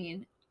turned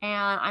 18,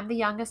 and I'm the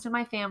youngest in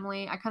my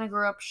family. I kind of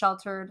grew up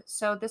sheltered,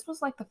 so this was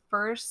the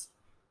first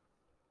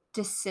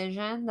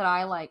decision that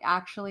I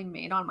actually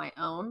made on my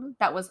own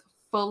that was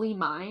fully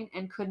mine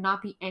and could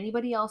not be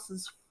anybody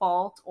else's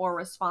fault or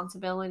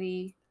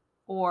responsibility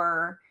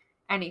or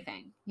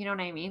anything. You know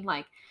what I mean?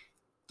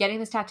 Getting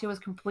this tattoo was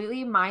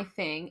completely my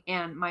thing,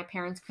 and my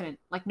parents couldn't,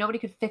 nobody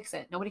could fix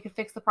it. Nobody could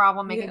fix the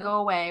problem, make it go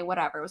away,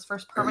 whatever. It was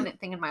first permanent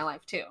thing in my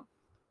life too.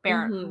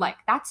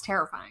 That's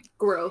terrifying.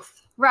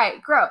 Growth.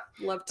 Right, growth.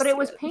 But it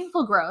was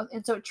painful growth,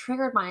 and so it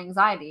triggered my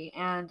anxiety.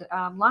 And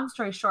long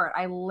story short,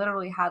 I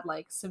literally had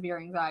severe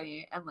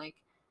anxiety and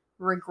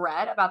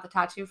regret about the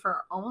tattoo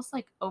for almost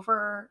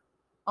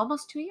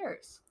 2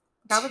 years.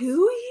 2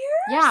 years?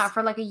 Yeah,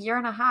 for a year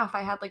and a half,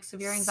 I had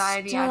severe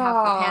anxiety. Stop. I'd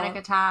have the panic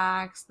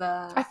attacks.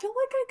 I feel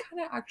like I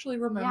kind of actually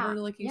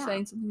remember you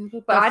saying something like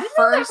that, but I didn't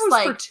know that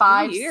was for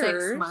 5,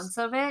 6 months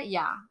of it.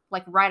 Yeah,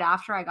 right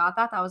after I got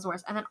that was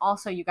worse. And then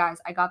also, you guys,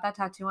 I got that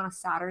tattoo on a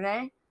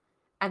Saturday,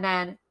 and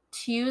then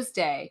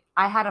Tuesday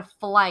I had a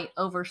flight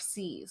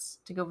overseas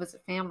to go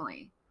visit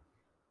family.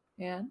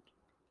 And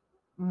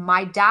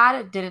my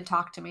dad didn't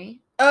talk to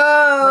me.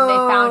 Oh, when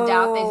they found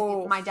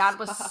out, my dad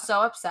was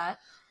so upset.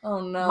 Oh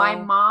no. My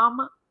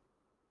mom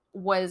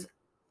was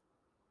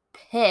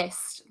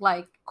pissed,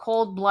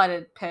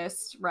 cold-blooded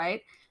pissed,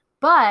 right?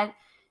 But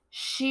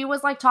she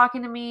was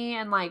talking to me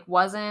and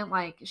wasn't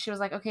she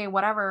was okay,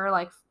 whatever,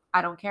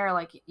 I don't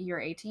care, you're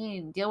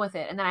 18, deal with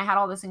it. And then I had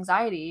all this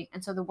anxiety,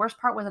 and so the worst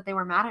part was that they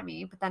were mad at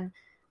me, but then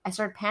I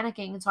started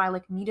panicking, and so I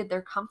needed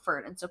their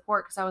comfort and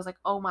support because I was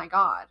oh my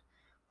god.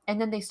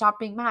 And then they stopped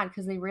being mad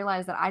because they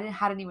realized that I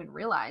hadn't even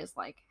realized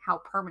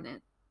how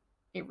permanent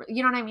it,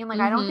 you know what I mean?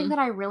 I don't think that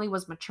I really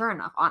was mature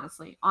enough,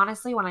 honestly.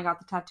 Honestly, when I got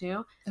the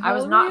tattoo, I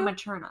was not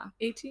mature enough.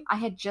 18? I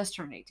had just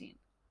turned 18.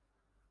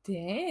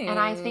 Dang. And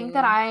I think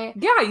that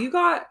yeah, you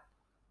got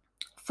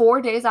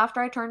 4 days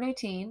after I turned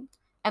 18,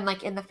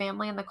 and in the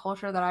family and the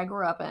culture that I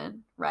grew up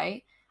in,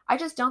 right? I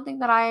just don't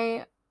think that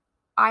I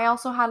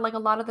also had a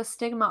lot of the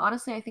stigma.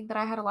 Honestly, I think that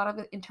I had a lot of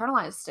the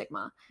internalized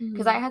stigma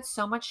because I had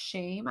so much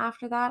shame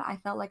after that. I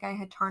felt like I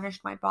had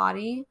tarnished my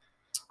body.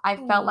 I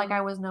felt like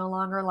I was no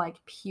longer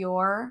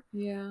pure.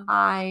 Yeah.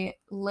 I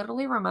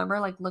literally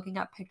remember looking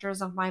at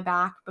pictures of my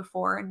back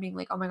before and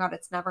being oh my god,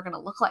 it's never going to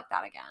look like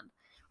that again.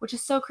 Which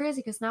is so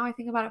crazy because now I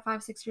think about it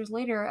 5-6 years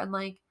later and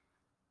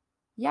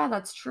yeah,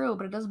 that's true,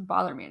 but it doesn't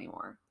bother me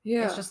anymore.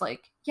 Yeah. It's just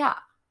yeah,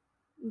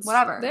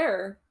 whatever. It's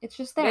there. It's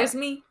just there. There's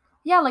me.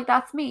 Yeah,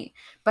 that's me.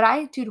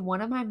 But dude,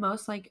 one of my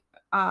most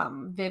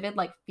vivid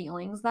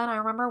feelings then I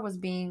remember was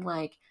being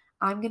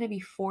I'm going to be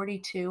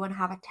 42 and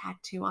have a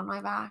tattoo on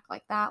my back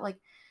like that.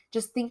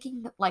 Just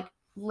thinking that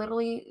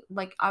literally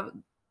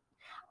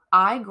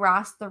I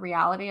grasped the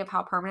reality of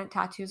how permanent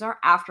tattoos are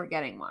after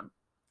getting one.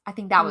 I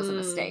think that was a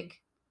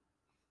mistake.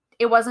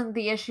 It wasn't,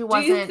 the issue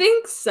wasn't. Do you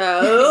think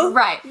so?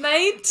 Right.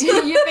 Mate?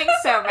 You think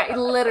so, right?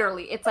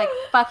 Literally. It's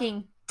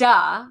fucking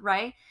duh,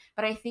 right?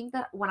 But I think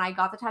that when I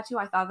got the tattoo,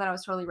 I thought that I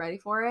was totally ready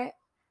for it.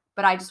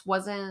 But I just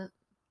wasn't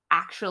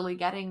actually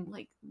getting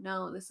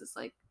no, this is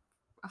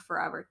a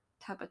forever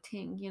type of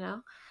ting, you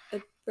know?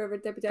 Forever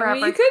type of ting. I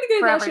mean, you could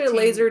get that shit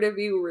lasered if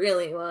you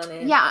really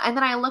wanted. Yeah, and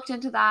then I looked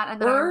into that,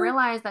 and then I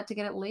realized that to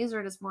get it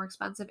lasered is more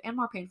expensive and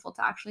more painful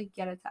to actually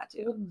get a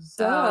tattoo.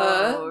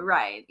 So,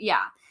 right,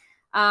 yeah.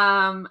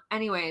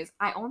 Anyways,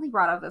 I only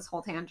brought up this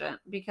whole tangent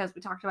because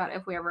we talked about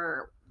if we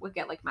ever would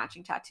get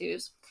matching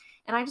tattoos.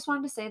 And I just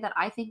wanted to say that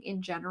I think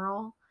in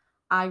general,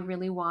 I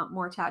really want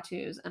more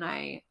tattoos, and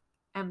I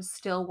am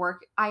still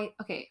I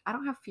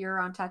don't have fear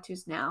on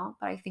tattoos now,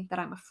 but I think that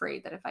I'm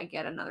afraid that if I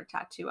get another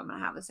tattoo, I'm going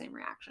to have the same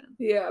reaction.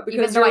 Yeah,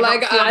 because you're I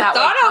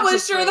thought I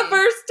was sure the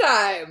first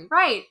time.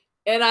 Right.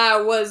 And I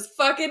was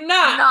fucking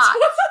not.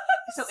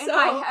 So in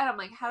my head, I'm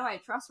how do I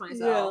trust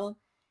myself?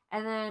 Yeah.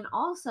 And then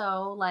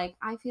also,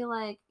 I feel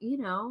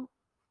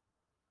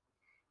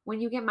when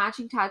you get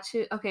matching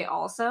tattoos,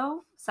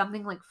 also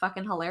something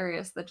fucking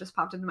hilarious that just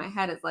popped into my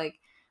head is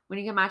when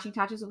you get matching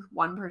tattoos with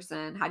one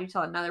person, how do you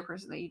tell another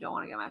person that you don't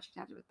want to get matching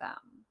tattoo with them?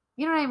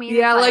 You know what I mean?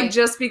 Yeah,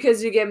 just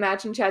because you get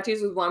matching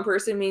tattoos with one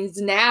person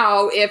means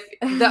now if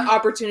the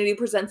opportunity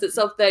presents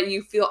itself that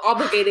you feel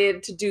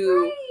obligated to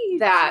do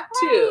that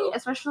too.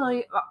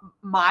 Especially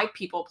my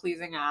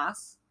people-pleasing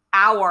ass.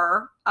 I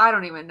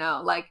don't even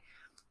know.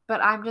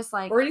 But I'm just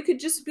like, or you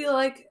could just be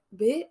like,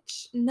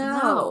 bitch,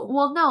 no.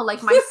 Well, no,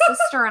 like my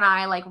sister and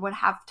I like would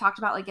have talked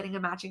about like getting a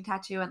matching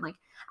tattoo, and like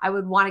I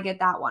would want to get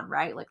that one,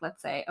 right? Like,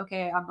 let's say,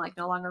 okay, I'm like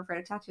no longer afraid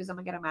of tattoos, I'm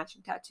gonna get a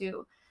matching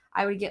tattoo.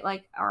 I would get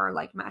like, or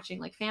like matching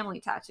like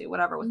family tattoo,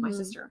 whatever, with my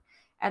sister.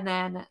 And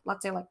then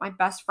let's say like my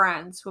best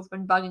friends who have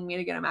been bugging me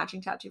to get a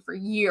matching tattoo for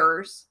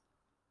years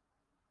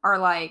are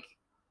like,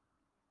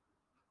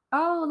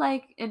 oh,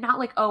 like, and not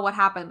like, oh, what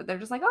happened? But they're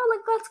just like, oh,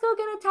 like, let's go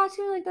get a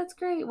tattoo. Like, that's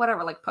great.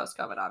 Whatever, like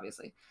post-COVID,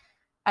 obviously.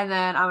 And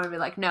then I'm going to be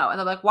like, no. And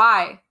they're like,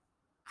 why?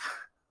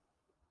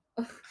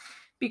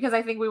 Because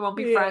I think we won't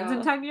be friends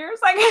in 10 years.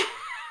 Like,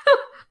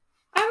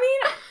 I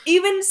mean,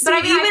 even so, but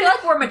I mean, I feel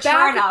like we're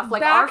mature enough.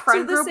 Like, our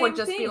friend group would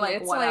just thing. be like,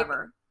 it's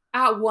whatever.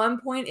 Like, at one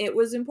point, it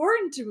was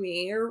important to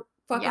me, or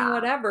fucking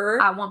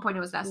whatever. At one point, it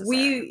was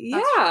necessary.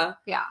 Yeah.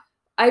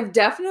 I've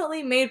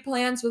definitely made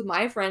plans with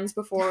my friends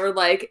before,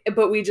 like,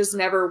 but we just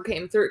never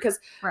came through, because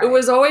it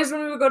was always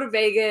when we would go to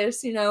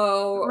Vegas, you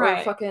know, or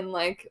fucking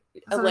like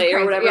LA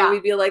or whatever.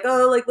 We'd be like,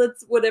 oh, like,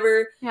 let's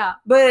whatever. Yeah.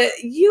 But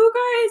you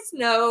guys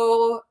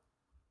know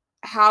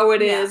how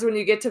it is when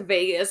you get to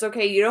Vegas.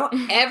 Okay, you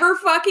don't ever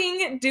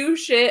fucking do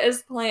shit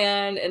as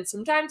planned, and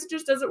sometimes it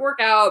just doesn't work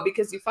out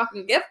because you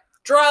fucking get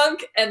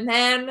drunk and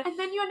then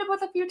you end up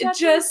with a few tattoos.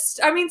 Just,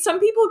 I mean,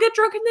 some people get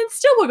drunk and then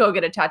still will go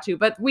get a tattoo,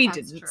 but we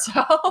didn't. True.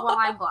 So. Well,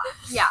 I'm glad.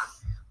 Yeah.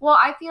 Well,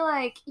 I feel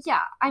like,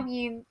 I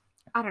mean,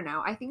 I don't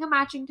know. I think a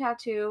matching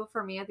tattoo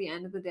for me at the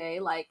end of the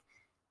day, like,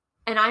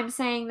 and I'm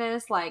saying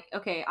this like,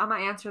 okay, I'm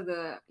gonna answer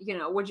the, you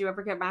know, would you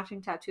ever get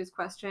matching tattoos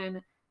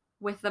question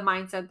with the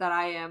mindset that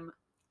I am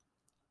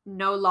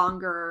no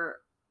longer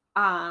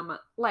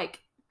like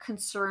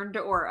concerned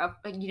or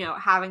you know,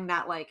 having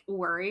that like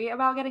worry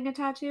about getting a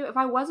tattoo. If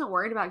I wasn't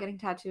worried about getting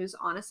tattoos,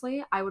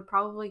 honestly, I would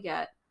probably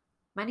get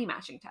many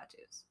matching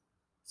tattoos.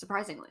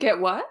 Surprisingly. Get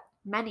what?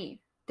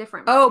 Many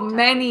different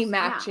many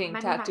matching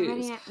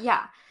tattoos.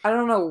 Yeah. I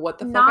don't know what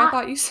the fuck I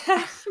thought you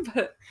said,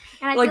 but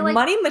like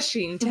money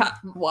machine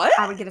what?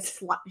 I would get a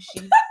slut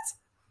machine.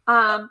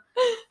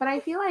 But I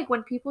feel like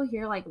when people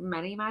hear like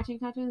many matching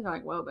tattoos, they're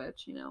like, whoa,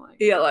 bitch, you know, like,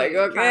 yeah, like,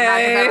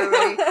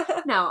 okay.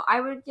 No, I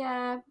would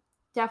get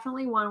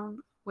definitely one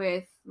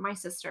with my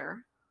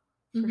sister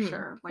for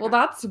sure. Like, well,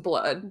 that's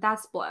blood.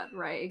 That's blood,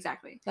 right?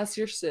 Exactly. That's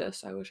your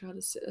sis. I wish I had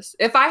a sis.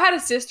 If I had a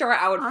sister,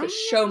 I would for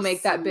sure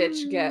make that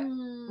bitch get.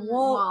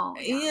 Well,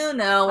 you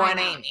know what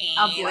I mean.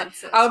 A blood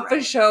sis, I would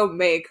for sure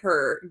make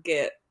her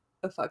get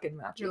a fucking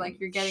match. You're like,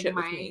 you're getting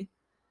my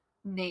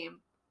name.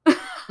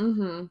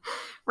 Mm-hmm.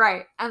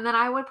 Right. And then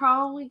I would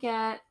probably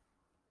get,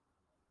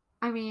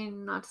 I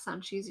mean, not to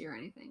sound cheesy or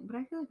anything, but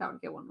I feel like I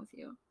would get one with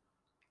you.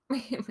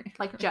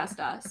 Like,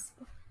 just us.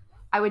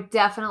 I would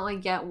definitely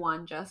get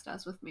one just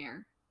us with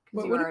Mir.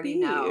 Because you already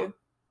know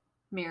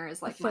Mir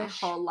is like my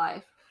whole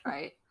life,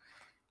 right?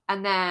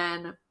 And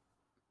then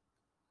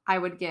I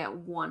would get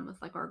one with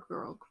like our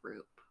girl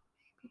group.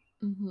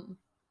 Mm-hmm.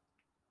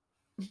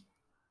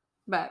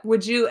 But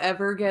would you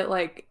ever get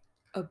like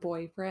a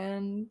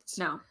boyfriend?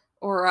 No.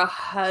 Or a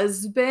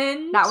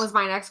husband? That was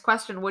my next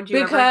question. Would you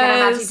ever get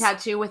a matching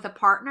tattoo with a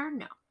partner?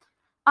 No.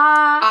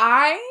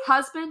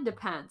 Husband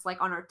depends.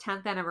 Like on our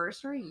 10th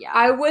anniversary, yeah.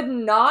 I would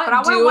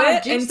not do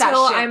it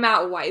until I'm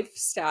at wife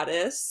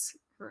status.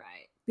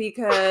 Right.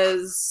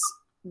 Because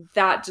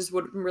that just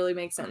wouldn't really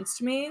make sense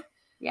to me.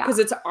 Yeah. Because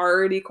it's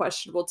already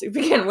questionable to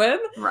begin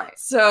with. Right.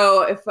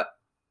 So if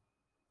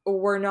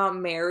we're not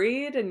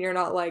married and you're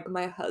not like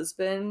my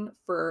husband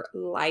for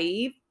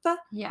life.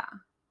 Yeah.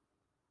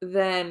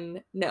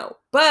 Then no.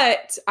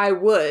 But I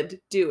would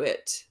do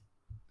it.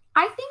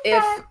 I think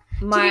that,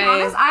 to be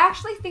honest, I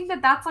actually think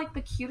that that's like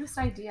the cutest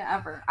idea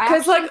ever.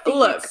 Because like,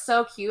 look, it's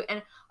so cute.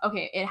 And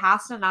okay, it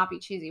has to not be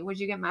cheesy. Would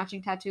you get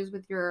matching tattoos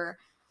with your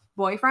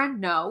boyfriend?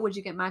 No. Would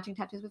you get matching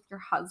tattoos with your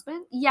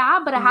husband? Yeah,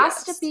 but it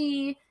has to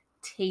be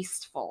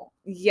tasteful.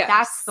 Yes.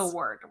 That's the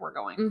word we're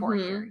going for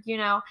here. You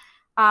know?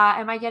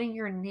 Am I getting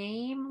your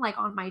name like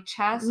on my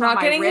chest? I'm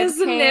not getting his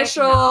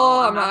initial.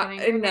 No, I'm not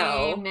getting your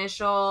name,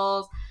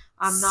 initials.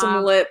 I'm not.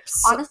 Some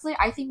lips. Honestly,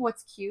 I think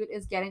what's cute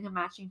is getting a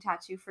matching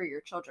tattoo for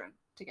your children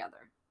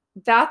together.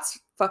 That's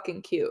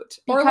fucking cute.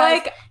 Because, or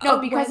like, no,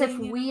 because if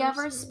we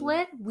ever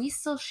split, we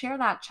still share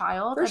that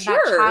child. For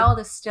sure. That child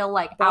is still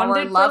like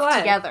bonded our love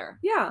together.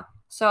 Yeah.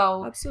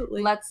 So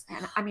absolutely.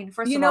 I mean,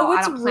 first of all,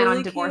 I don't plan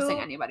on divorcing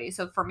anybody.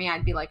 So for me,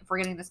 I'd be like, if we're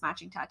getting this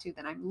matching tattoo,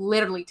 then I'm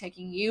literally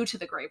taking you to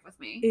the grave with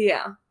me.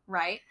 Yeah.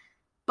 Right.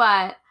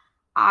 But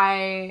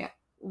I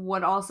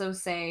would also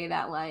say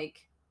that, like,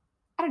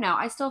 I don't know.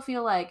 I still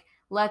feel like,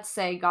 let's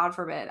say, God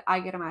forbid, I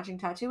get a matching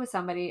tattoo with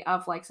somebody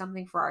of like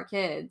something for our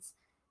kids,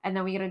 and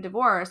then we get a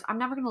divorce. I'm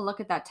never going to look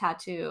at that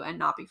tattoo and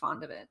not be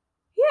fond of it.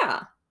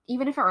 Yeah.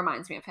 Even if it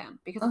reminds me of him,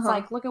 because it's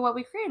like, look at what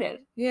we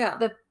created. Yeah.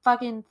 The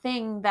fucking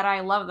thing that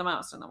I love the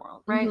most in the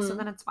world, right? So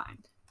then it's fine.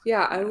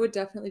 Yeah, I would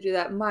definitely do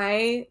that.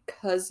 My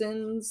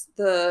cousins,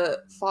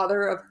 the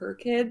father of her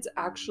kids,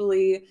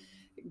 actually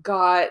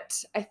got,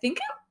 I think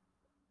it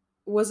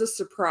was a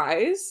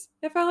surprise,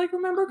 if I like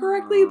remember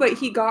correctly, but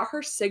he got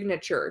her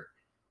signature.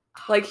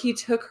 Like he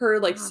took her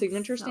like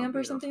signature stamp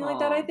or something like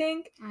that, I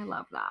think. I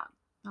love that.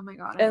 Oh my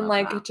God. And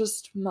like, it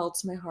just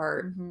melts my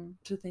heart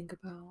to think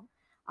about.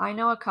 I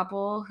know a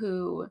couple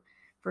who,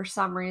 for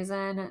some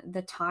reason,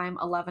 the time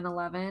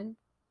 11/11,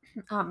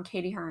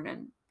 Katie Hearn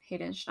and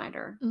Hayden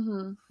Schneider,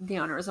 the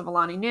owners of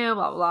Alani Nu,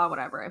 blah, blah, blah,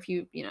 whatever. If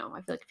you know,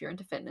 I feel like if you're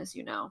into fitness,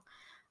 you know.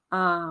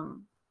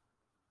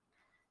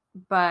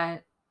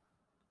 But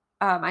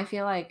I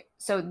feel like,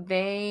 so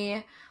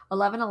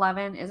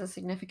 11/11 is a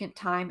significant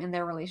time in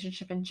their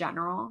relationship in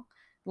general.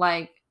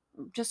 Like,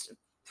 just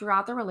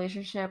throughout the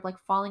relationship, like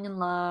falling in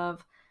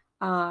love,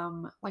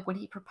 like when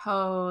he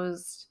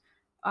proposed,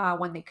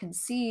 when they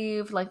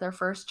conceived like their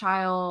first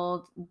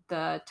child,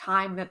 the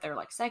time that their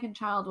like second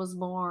child was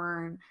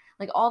born,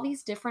 like all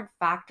these different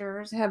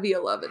factors heavy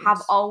 11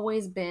 have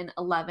always been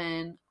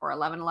 11 or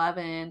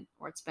 11/11,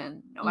 or it's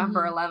been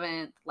November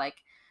 11th, like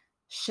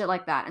shit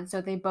like that. And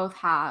so they both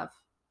have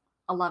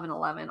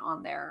 11/11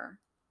 on their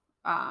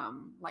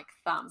like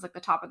thumbs, like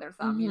the top of their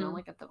thumb, you know,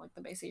 like at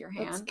the base of your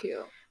hand. That's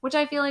cute. Which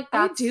I feel like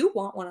I do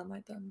want one on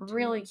my thumb too.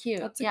 Really cute.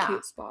 That's a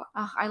cute spot.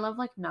 I love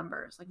like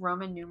numbers, like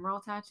Roman numeral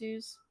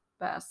tattoos.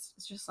 Best.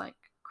 It's just like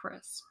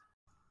crisp.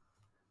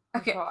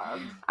 Okay,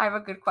 I have a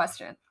good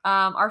question.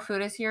 Our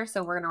food is here,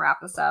 so we're gonna wrap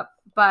this up.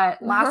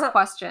 But last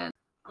question: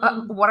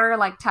 what are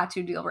like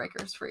tattoo deal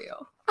breakers for you?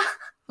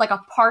 Like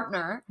a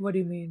partner. What do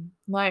you mean?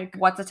 Like,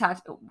 what's a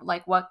tattoo?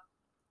 Like, what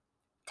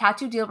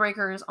tattoo deal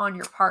breakers on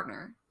your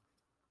partner?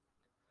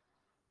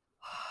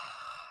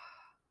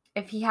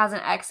 If he has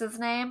an ex's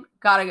name,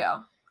 gotta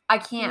go. I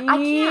can't. Yeah. Are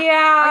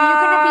you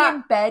gonna be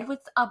in bed with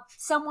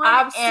someone?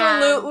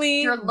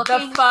 Absolutely. You're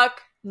looking the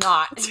fuck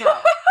not.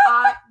 No.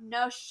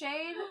 No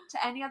shade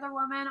to any other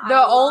woman.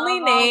 The only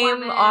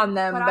name on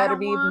them better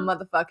be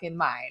motherfucking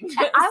mine.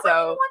 I wouldn't even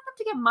want them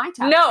to get my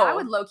tattoo. No. I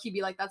would low key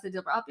be like, that's a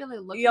deal breaker. I'll be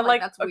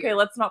like, that's weird. Okay,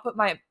 let's not put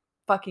my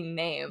fucking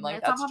name.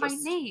 Like, that's not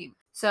just my name.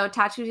 So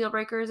tattoo deal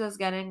breakers is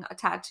getting a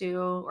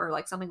tattoo or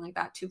like something like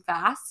that too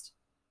fast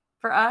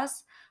for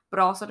us, but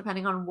also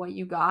depending on what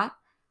you got.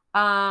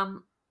 I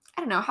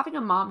don't know, having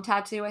a mom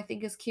tattoo I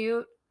think is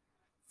cute.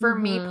 For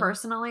me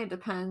personally, it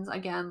depends.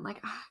 Again,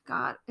 like, oh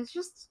God, it's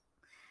just,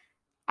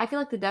 I feel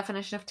like the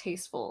definition of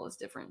tasteful is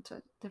different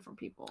to different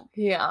people.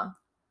 Yeah.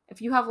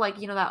 If you have like,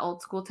 you know, that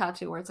old school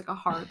tattoo where it's like a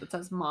heart that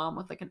says mom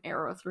with like an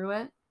arrow through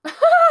it. Like,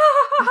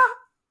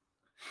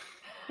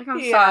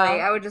 I'm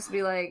sorry. I would just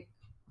be like,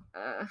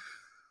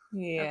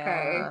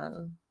 yeah.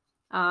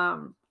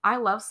 Okay. I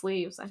love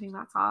sleeves. I think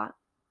that's hot.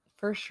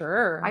 For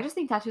sure. I just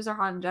think tattoos are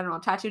hot in general.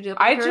 Tattoo deal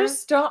breakers. I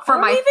just don't. For I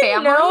don't my even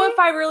family, know if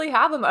I really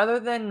have them, other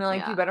than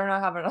like you better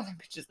not have another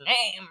bitch's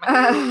name.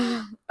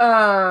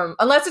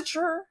 Unless it's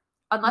your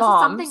it's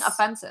something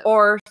offensive,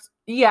 or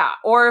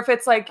if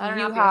it's like you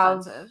have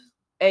offensive.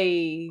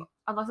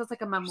 Unless it's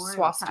like a memorial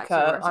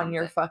swastika on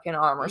your fucking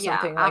arm or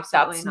something, like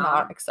that's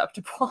not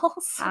acceptable.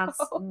 So. That's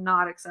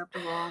not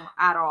acceptable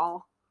at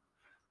all.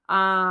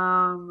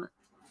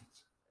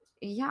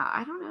 Yeah,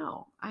 I don't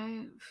know.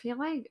 I feel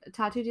like a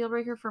tattoo deal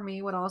breaker for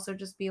me would also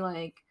just be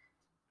like,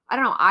 I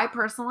don't know. I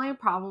personally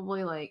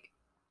probably like,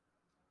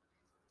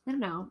 I don't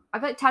know. I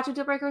feel like tattoo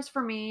deal breakers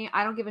for me,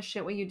 I don't give a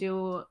shit what you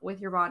do with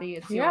your body.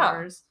 It's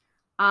yours.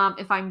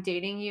 If I'm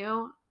dating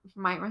you,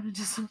 might run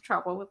into some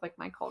trouble with like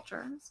my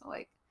culture. So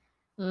like,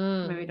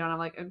 maybe don't have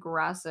like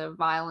aggressive,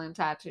 violent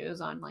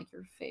tattoos on like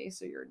your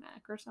face or your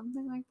neck or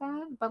something like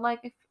that. But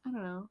like, if I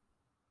don't know,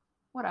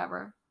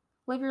 whatever.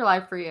 Live your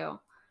life for you.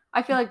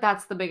 I feel like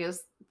that's the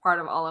biggest part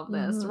of all of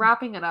this.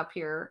 Wrapping it up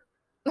here.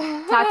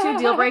 Tattoo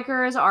deal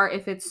breakers are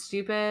if it's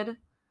stupid.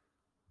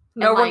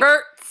 No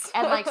regrets.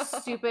 And like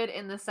stupid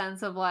in the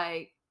sense of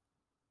like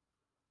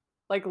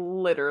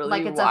literally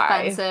like it's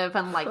offensive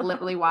and like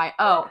literally why.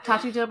 Oh,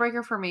 tattoo deal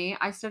breaker for me.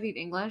 I studied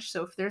English,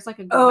 so if there's like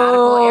a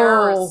grammatical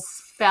error or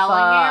spelling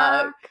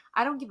error,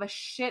 I don't give a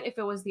shit if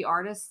it was the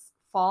artist's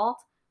fault.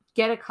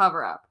 Get a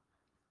cover up.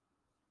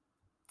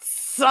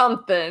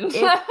 Something.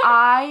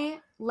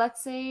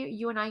 Let's say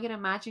you and I get a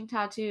matching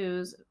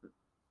tattoos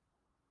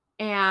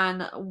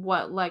and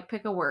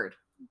pick a word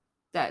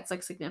that's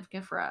like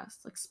significant for us,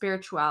 like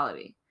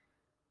spirituality.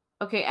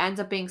 Okay,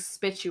 ends up being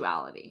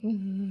spirituality.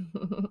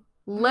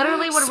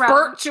 Literally would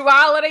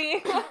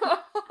spirituality.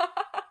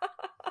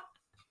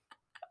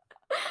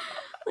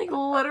 Like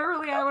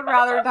literally I would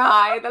rather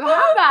die than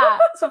have that.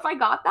 So if I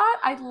got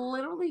that, I'd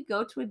literally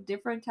go to a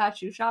different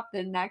tattoo shop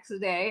the next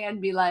day and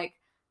be like,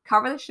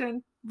 cover this shit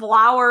in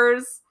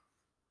flowers.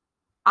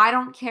 I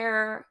don't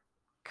care.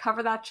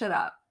 Cover that shit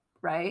up,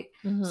 right?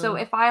 So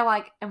if I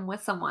like am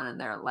with someone and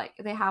they're like,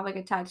 they have like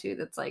a tattoo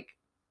that's like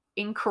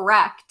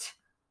incorrect,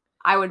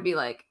 I would be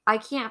like, I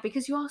can't,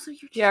 because you're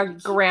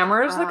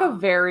grammar is like a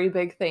very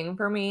big thing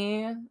for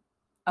me.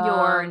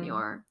 Your.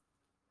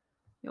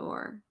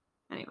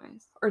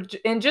 Anyways.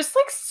 And just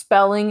like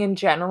spelling in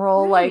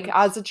general, like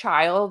as a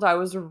child, I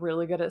was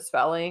really good at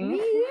spelling.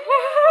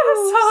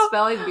 So,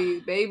 spelling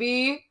bee,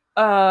 baby.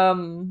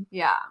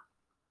 Yeah.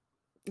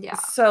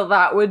 So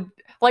that would,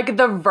 like,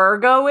 the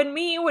Virgo in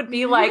me would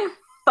be like,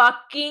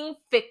 fucking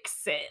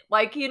fix it.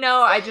 Like, you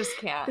know, I just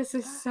can't. This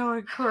is so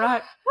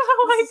incorrect.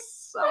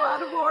 So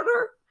out of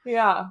order.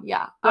 Yeah.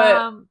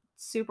 But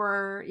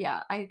super,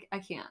 I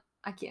can't.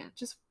 I can't.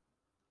 Just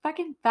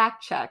fucking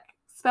fact check,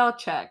 spell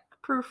check,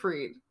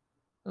 proofread.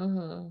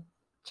 Mm-hmm.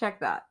 Check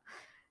that.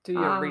 Do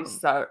your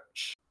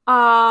research.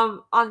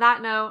 On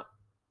that note,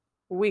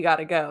 we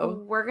gotta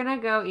go. We're gonna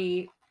go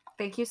eat.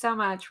 Thank you so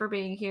much for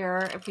being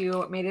here. If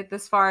you made it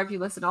this far, if you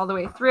listened all the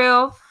way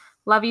through,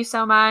 love you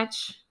so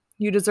much.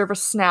 You deserve a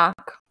snack.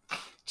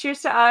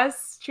 Cheers to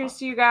us. Cheers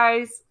to you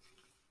guys.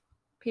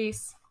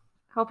 Peace.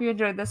 Hope you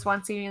enjoyed this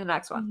one. See you in the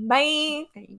next one. Bye. Bye.